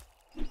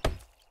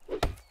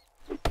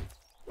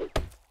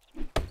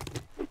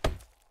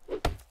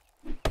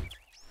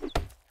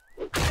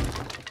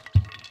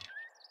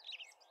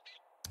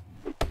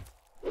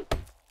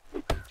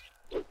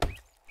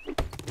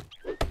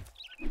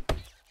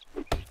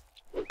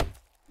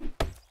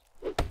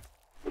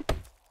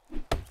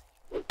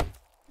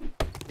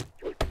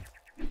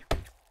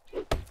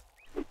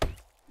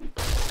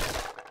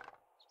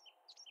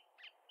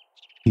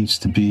 Needs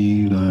to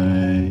be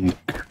like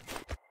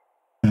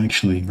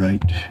actually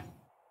right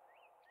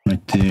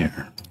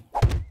there.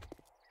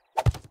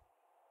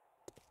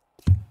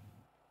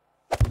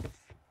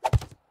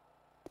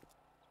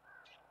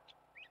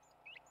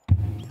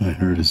 I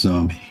heard a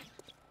zombie.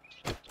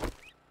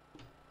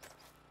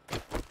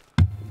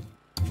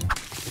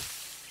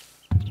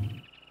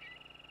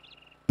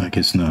 I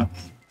guess not.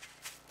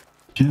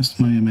 Just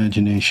my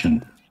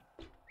imagination.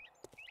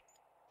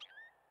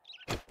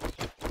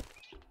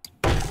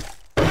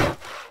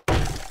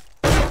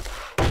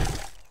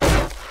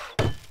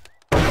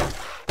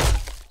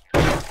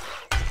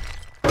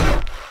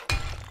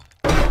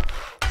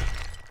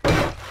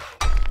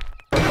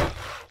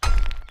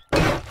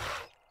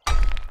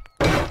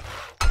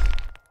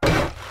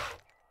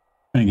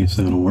 I guess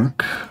that'll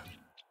work.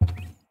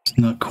 It's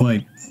not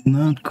quite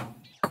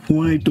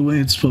the way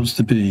it's supposed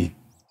to be.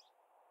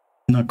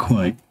 Not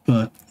quite,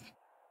 but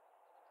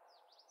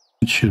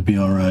it should be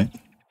all right.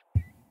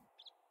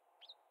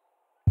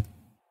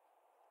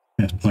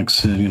 Like I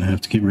said, I'm gonna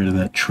have to get rid of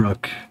that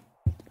truck.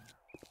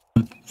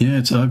 But yeah,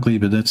 it's ugly,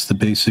 but that's the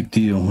basic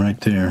deal right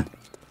there.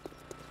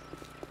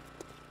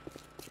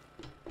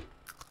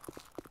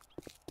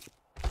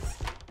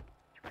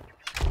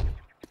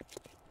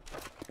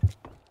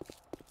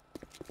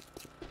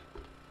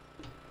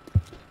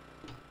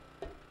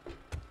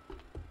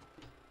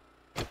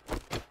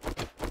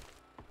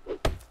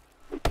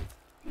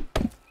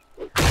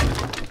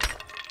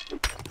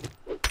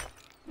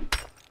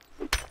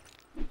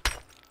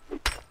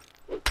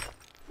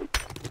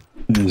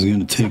 It's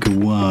going to take a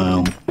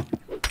while.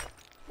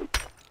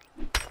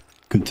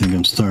 Good thing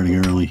I'm starting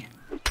early.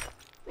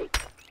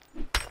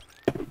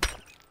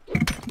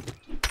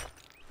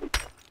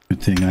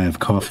 Good thing I have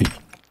coffee.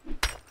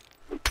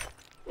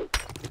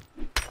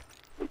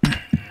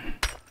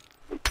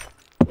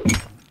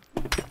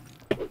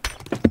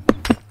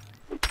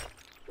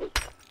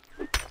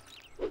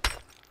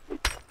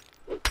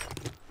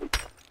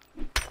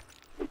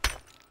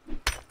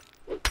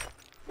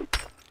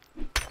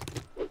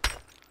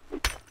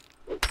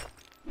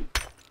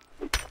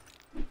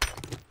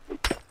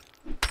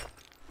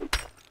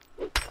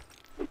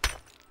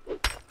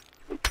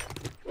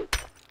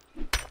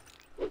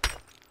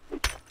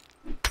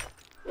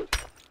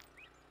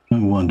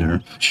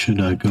 wonder, should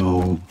I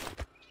go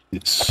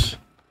this?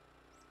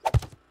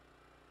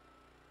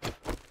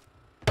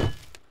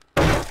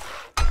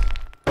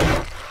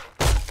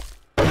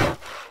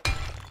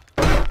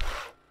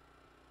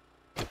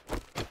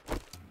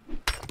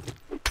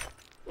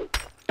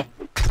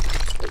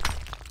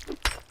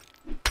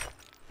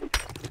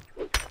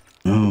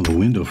 Oh, the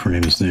window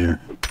frame is there.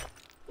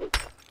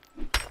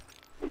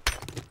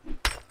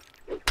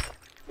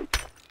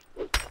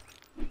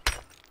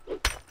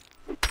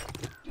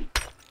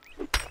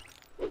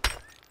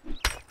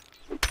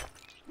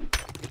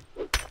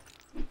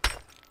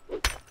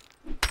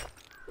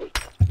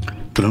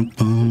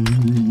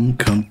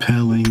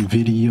 Compelling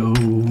video.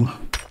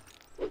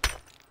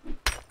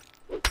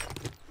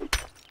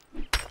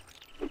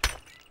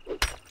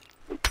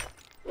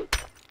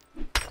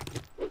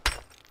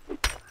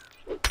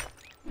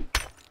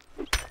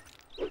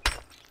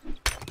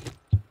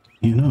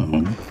 You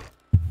know,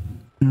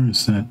 where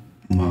is that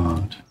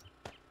mod?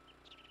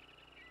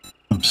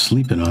 I'm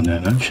sleeping on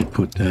that. I should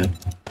put that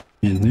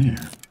in there.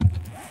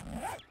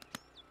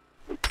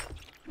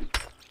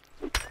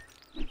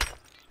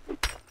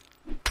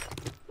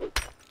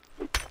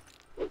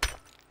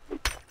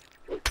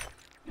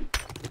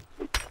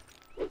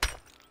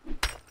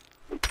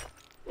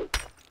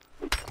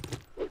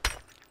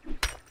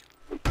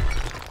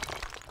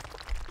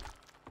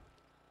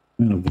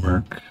 That'll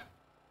work.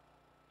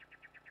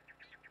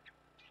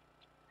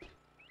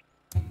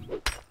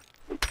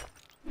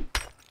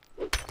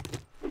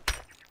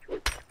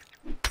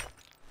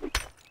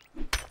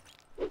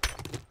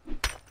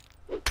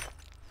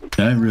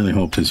 I really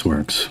hope this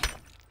works.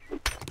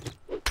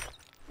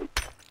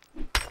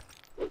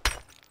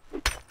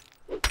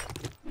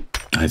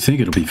 I think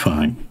it'll be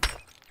fine.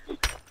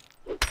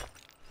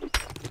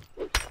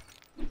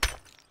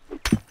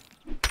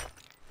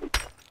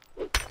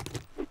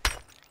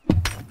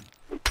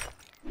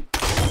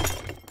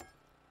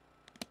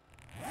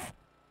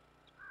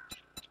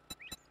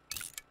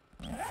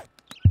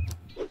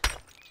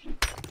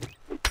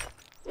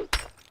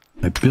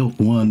 I built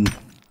one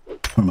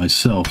for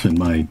myself in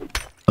my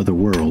other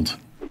world,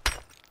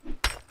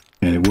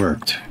 and it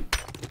worked.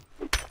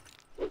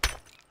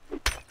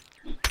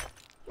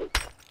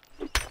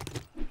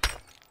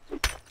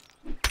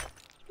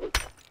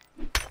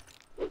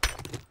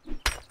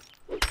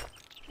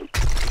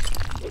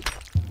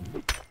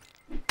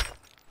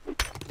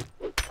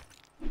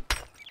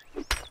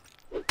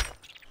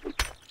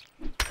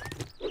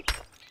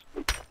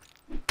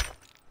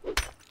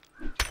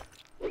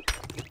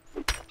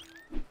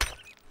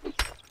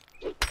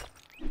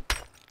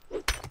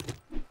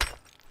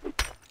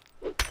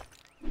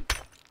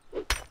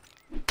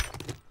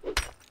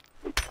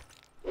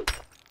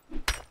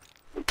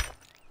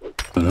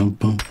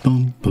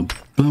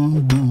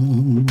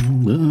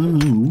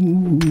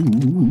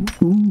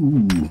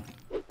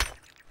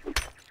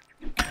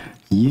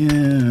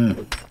 Yeah.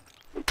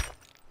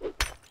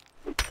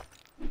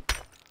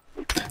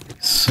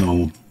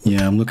 So,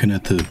 yeah, I'm looking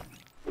at the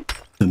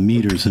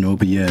meters in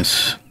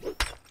OBS.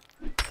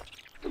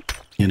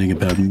 Getting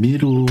about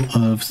middle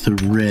of the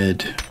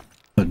red,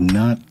 but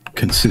not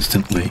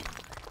consistently.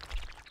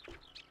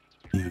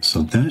 Yeah,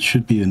 so that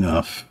should be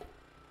enough.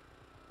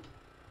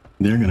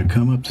 They're going to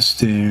come up the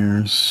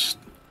stairs.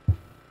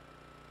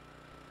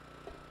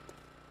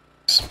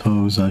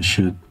 Suppose I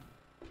should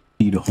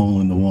beat a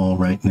hole in the wall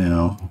right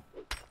now.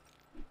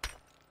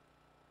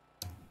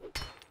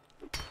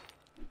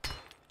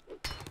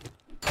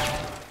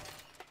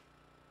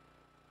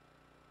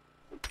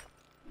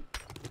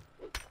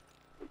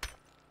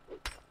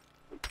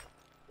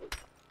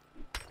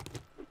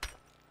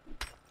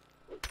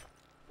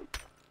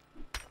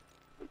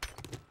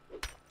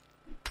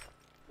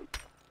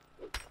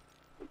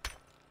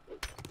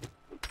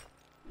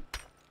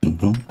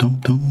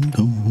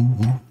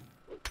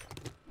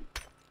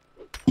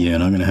 Yeah,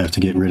 and I'm gonna have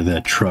to get rid of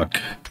that truck.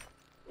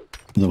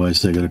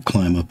 Otherwise they're gonna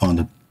climb up on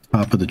the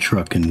top of the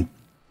truck and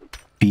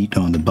beat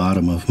on the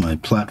bottom of my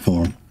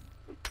platform.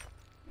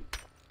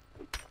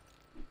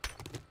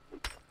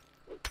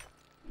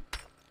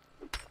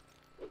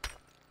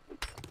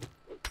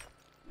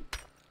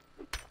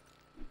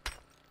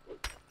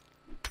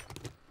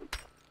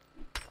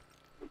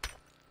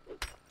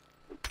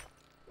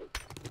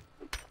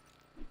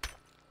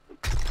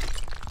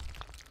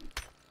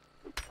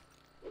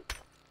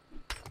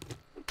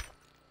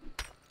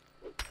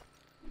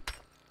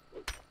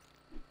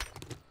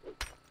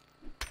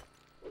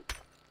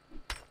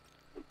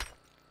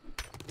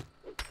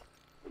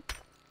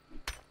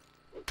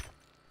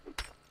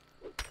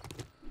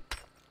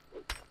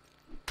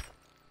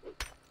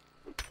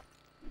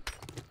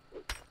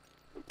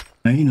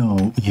 I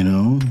know, you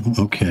know,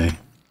 okay.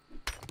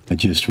 I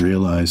just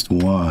realized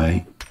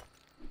why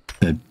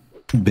that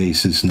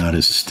base is not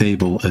as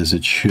stable as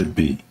it should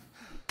be.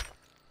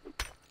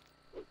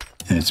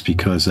 And it's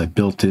because I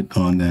built it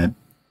on that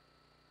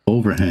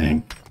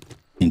overhang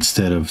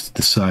instead of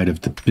the side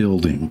of the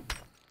building.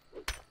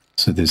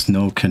 So there's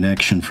no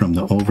connection from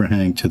the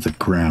overhang to the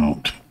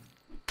ground.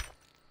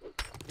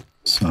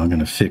 So I'm going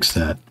to fix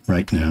that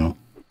right now.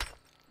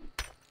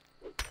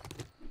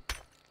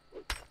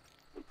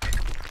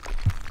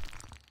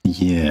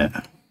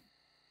 Yeah.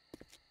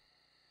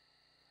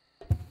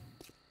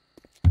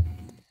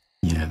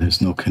 Yeah,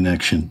 there's no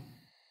connection.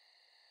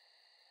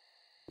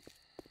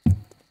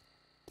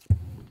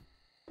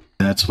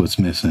 That's what's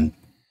missing.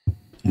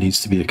 It needs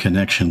to be a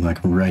connection like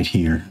right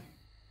here.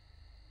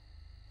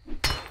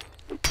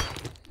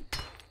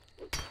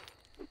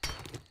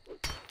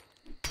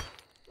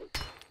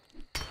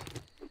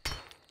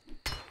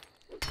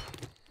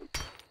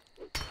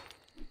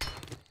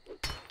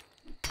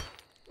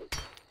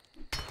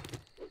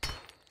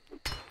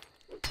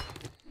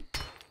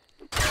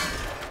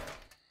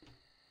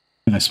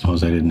 I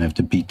suppose I didn't have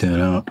to beat that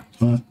out,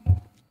 but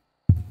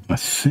I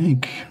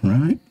think,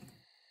 right?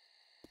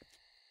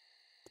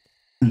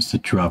 There's the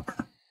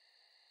dropper.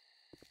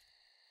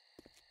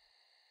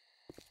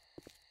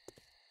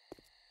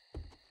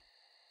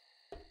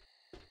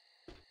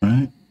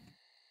 Right?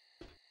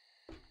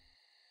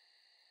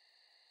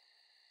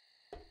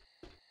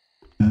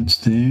 That's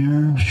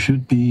there.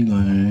 Should be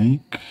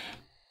like...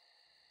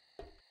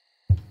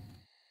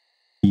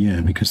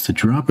 Yeah, because the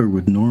dropper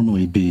would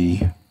normally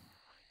be...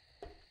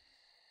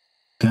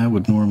 That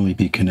would normally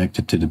be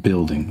connected to the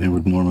building. There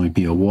would normally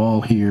be a wall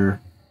here.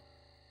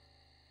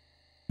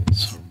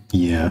 So,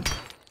 yeah.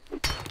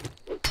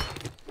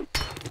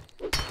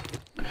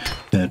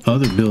 That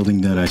other building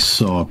that I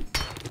saw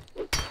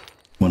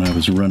when I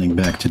was running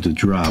back to the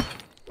drop,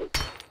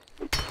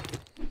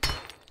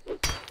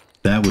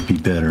 that would be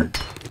better.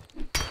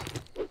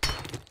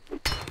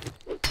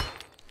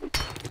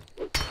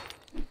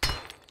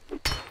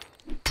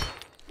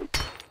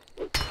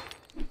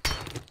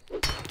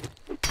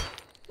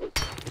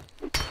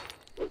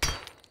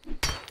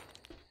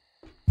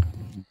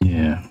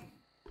 Yeah.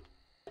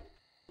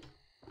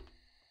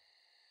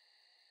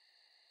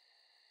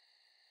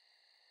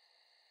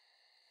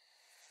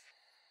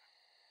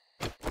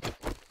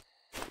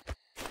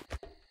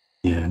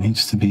 Yeah, it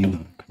needs to be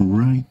like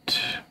right.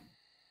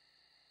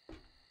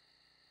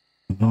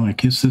 Well, I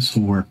guess this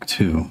will work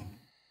too.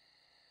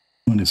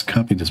 I'm going to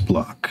copy this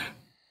block.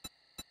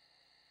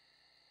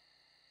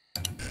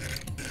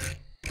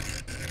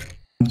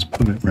 Let's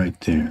put it right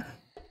there.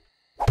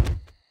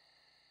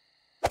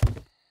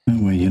 That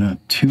way you're not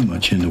too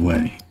much in the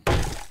way.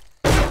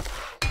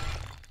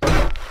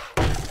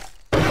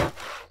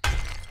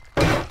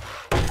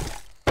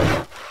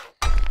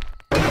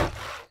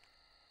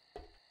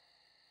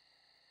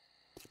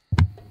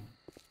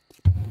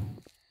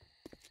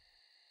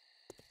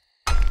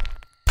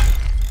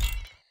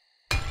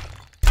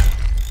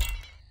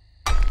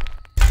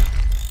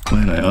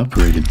 Glad I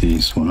upgraded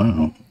these.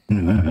 Wow, look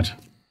at that.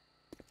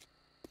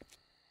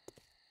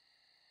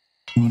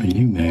 What are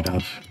you made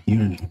of?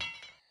 You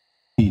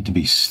need to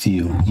be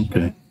steel.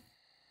 Okay.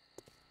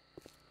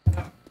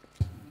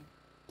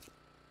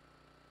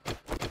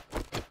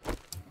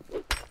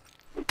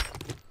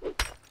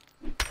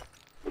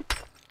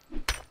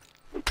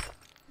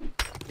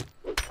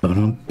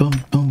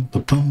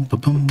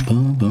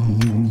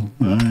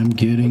 I'm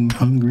getting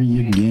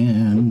hungry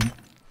again.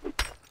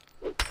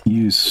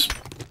 Use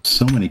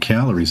so many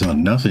calories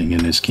on nothing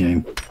in this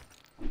game.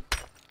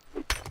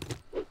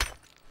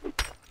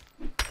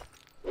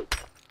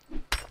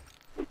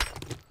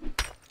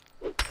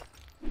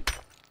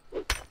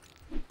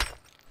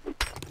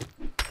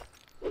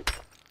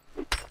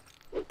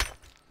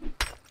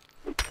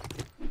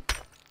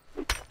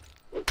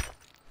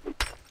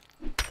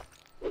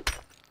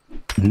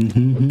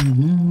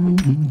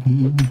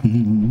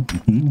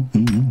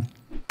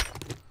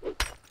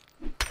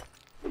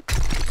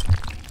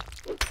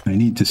 I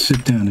need to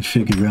sit down and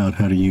figure out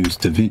how to use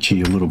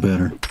DaVinci a little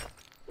better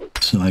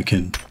so I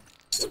can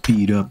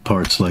speed up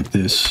parts like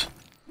this.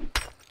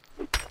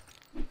 You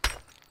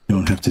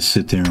don't have to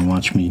sit there and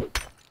watch me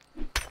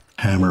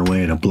hammer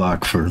away at a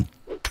block for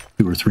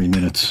 2 or 3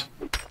 minutes.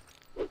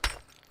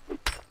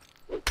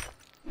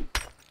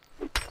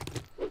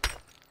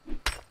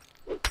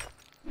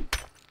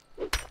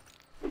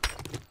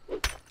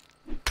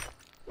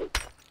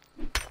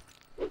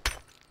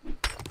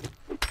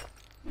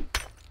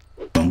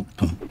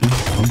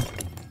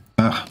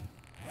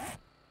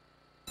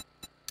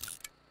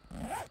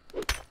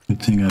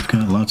 Good thing I've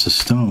got lots of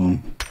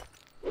stone.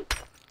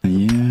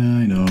 Yeah,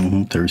 I know,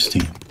 I'm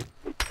thirsty.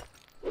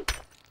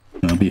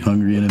 I'll be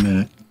hungry in a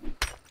minute.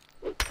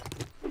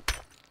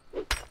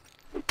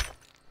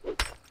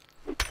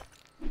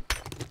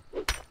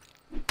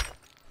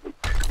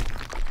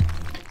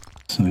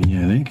 So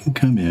yeah, they can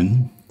come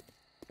in.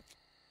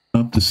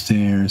 Up the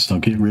stairs, I'll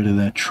get rid of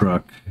that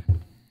truck.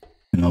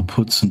 And I'll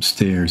put some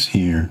stairs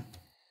here.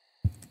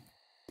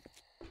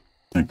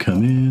 I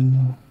come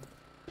in,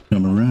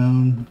 come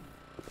around.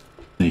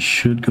 They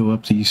should go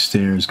up these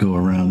stairs, go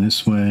around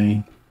this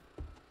way.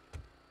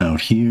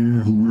 Out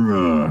here,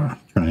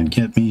 try and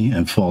get me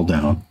and fall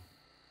down.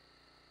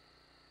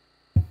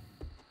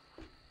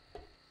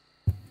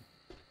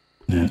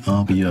 And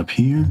I'll be up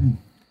here.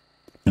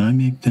 Can I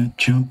make that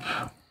jump?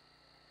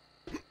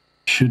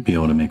 Should be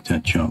able to make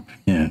that jump,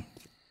 yeah.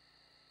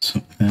 So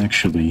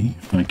actually,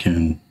 I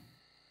can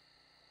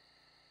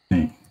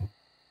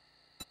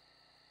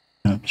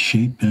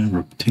shape and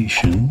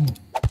rotation.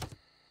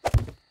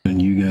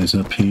 And you guys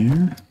up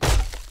here.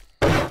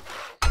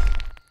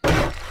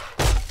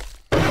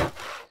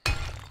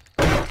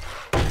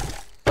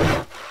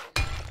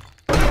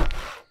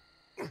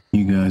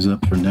 You guys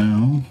up for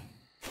now.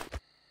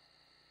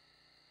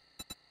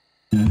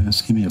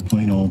 Just give me a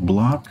plain old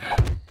block.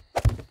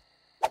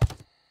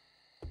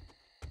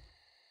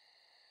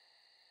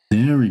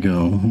 There we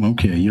go.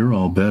 Okay, you're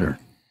all better.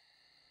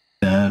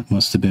 That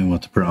must have been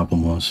what the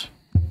problem was.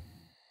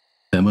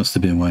 That must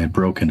have been why it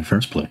broke in the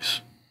first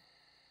place.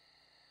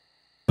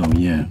 Oh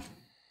yeah.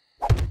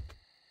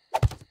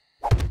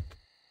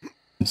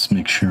 Let's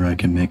make sure I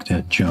can make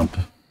that jump.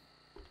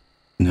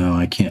 No,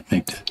 I can't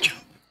make that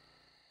jump.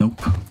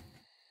 Nope.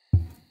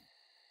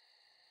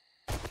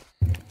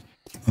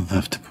 I'll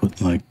have to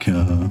put like,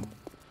 I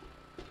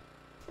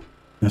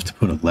have to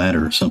put a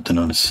ladder or something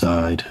on the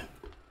side.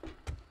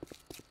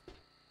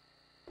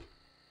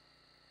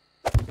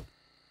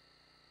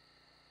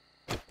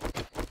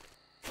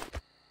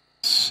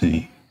 Let's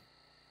see.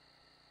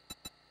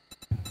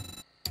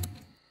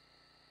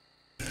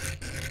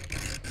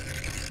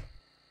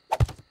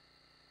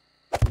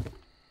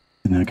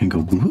 And I can go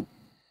whoop.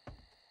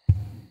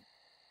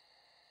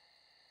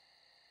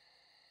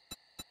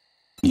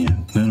 Yeah,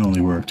 that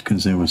only worked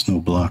because there was no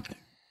block there.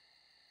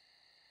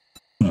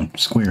 Come on,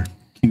 square,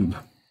 cube.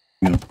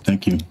 Go,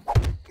 thank you.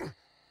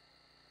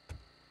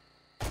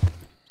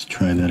 Let's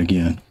try that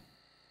again.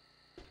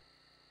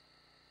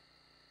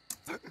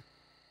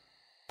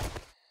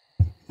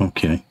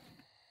 Okay.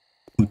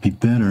 Would be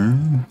better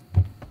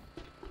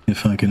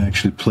if I could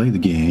actually play the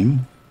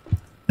game.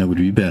 That would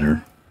be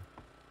better.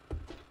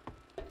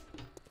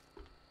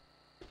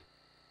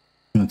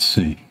 Let's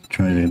see.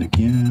 Try that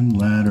again.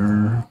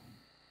 Ladder.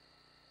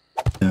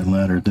 That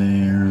ladder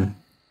there.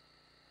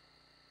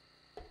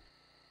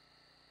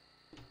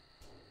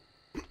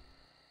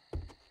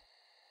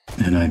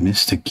 And I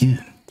missed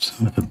again.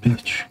 Son of a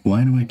bitch.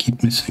 Why do I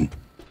keep missing?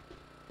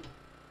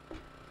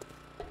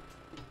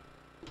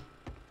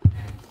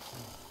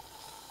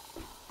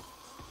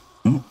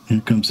 Oh,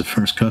 here comes the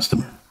first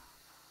customer.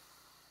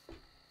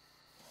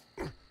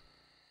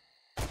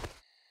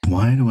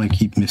 Why do I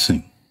keep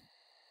missing?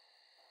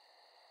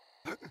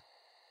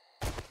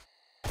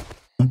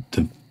 What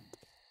the...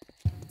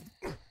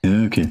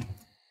 Okay.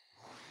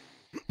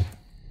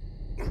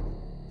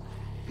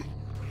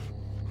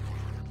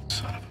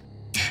 Son of a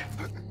bitch.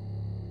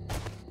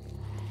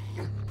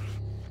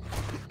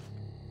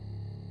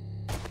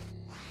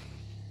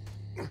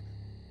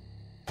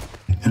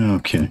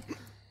 Okay.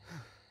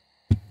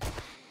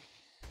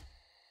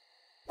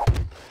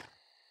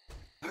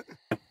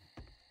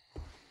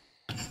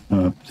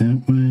 Up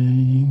that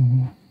way.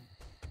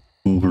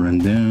 Over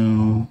and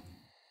down.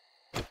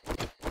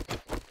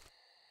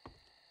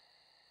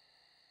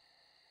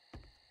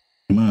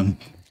 Come on.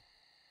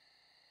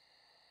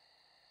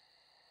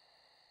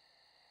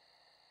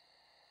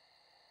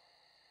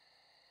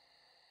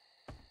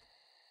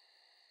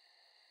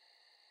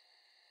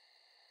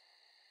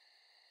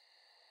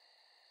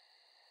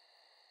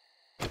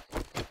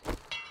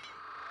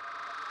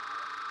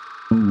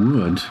 Oh,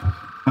 wood.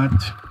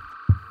 What?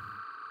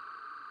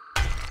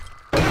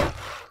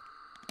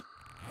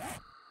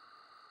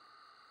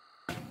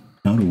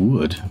 Out of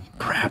wood.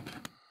 Crap.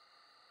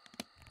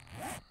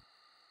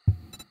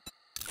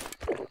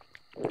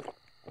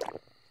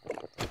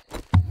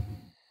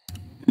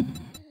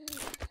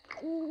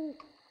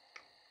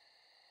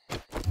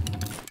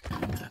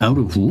 Out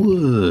of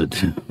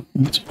wood.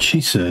 That's what she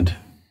said.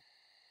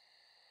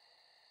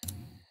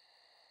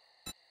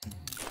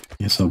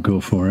 Guess I'll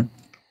go for it.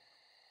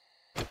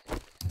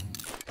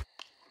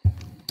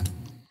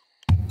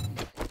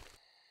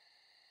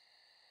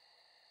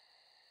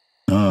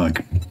 Oh,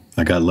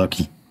 I got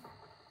lucky.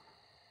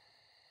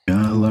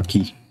 Got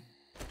lucky.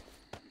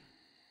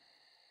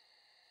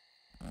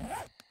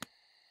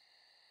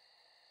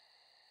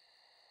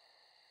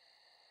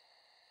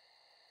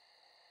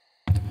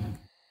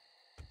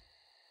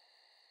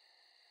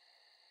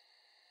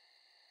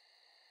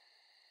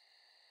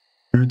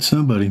 Heard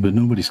somebody, but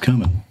nobody's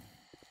coming.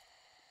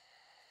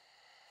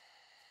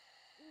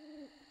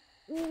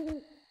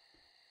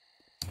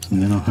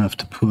 And then I'll have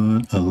to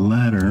put a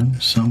ladder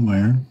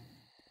somewhere.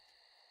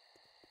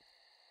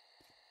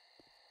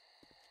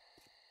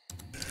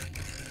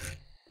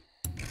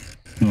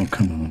 Oh,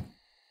 come on.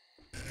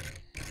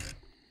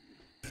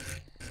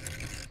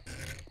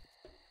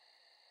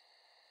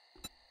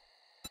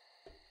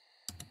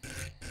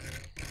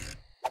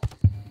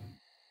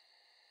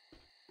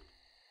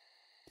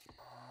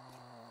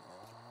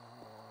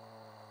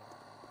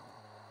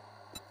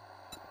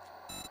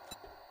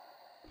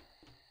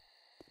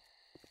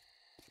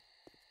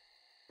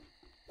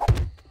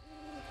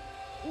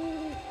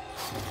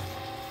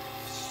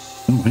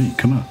 Oh, hey,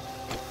 come on.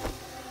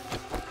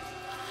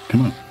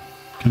 Come on.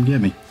 Come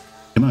get me.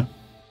 Come on.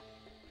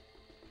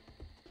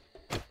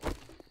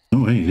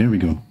 Oh, hey, there we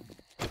go.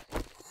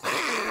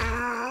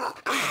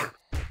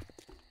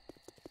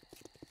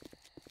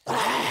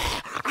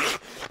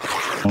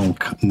 Oh,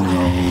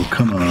 no,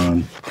 come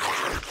on.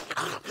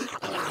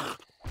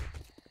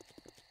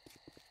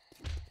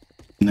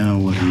 Now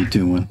what are you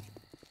doing?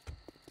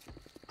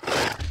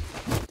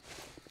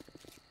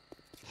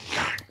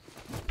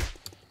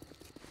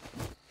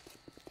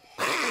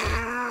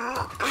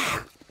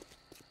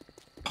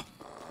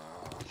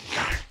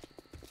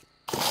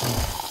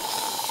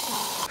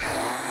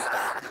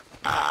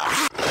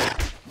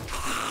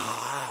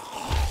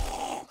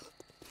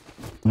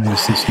 Why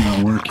is this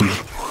not working?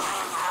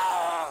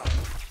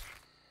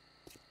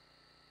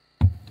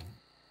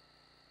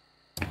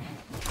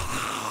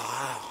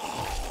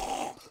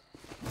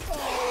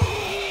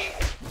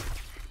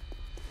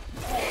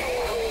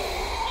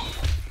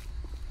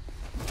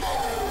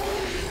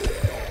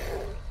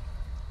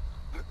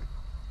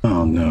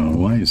 Oh no,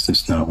 why is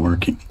this not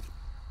working?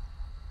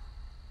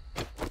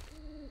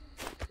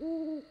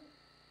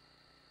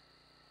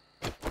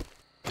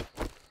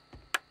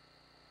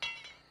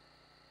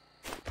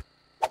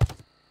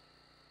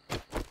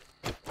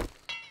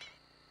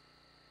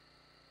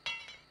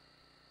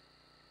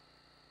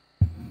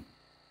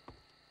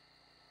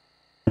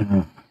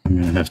 I'm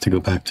gonna have to go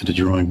back to the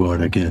drawing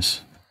board, I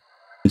guess.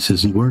 This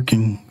isn't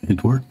working.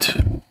 It worked.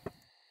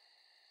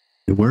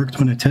 It worked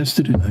when I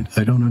tested it.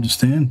 I don't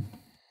understand.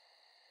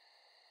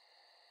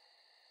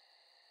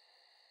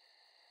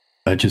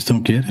 I just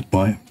don't get it.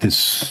 Why?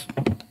 This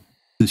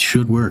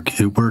should work.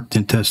 It worked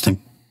in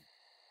testing.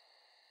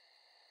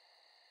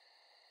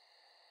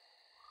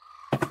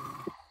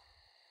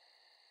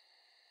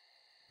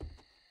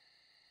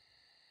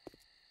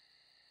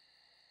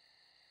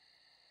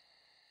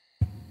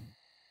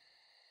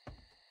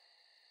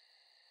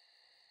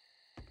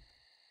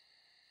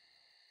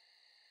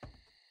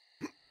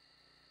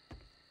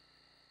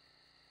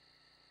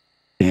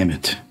 Damn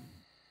it.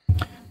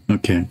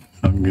 Okay,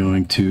 I'm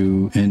going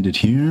to end it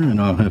here,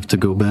 and I'll have to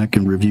go back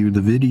and review the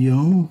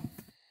video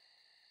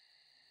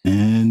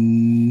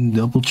and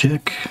double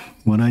check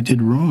what I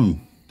did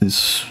wrong.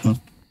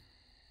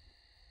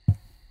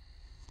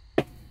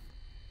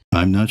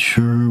 I'm not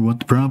sure what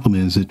the problem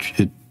is.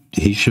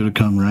 He should have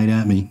come right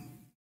at me.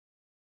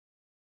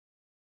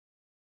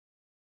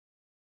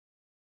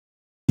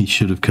 He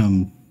should have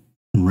come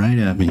right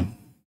at me.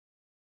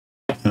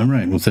 All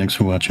right, well, thanks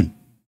for watching.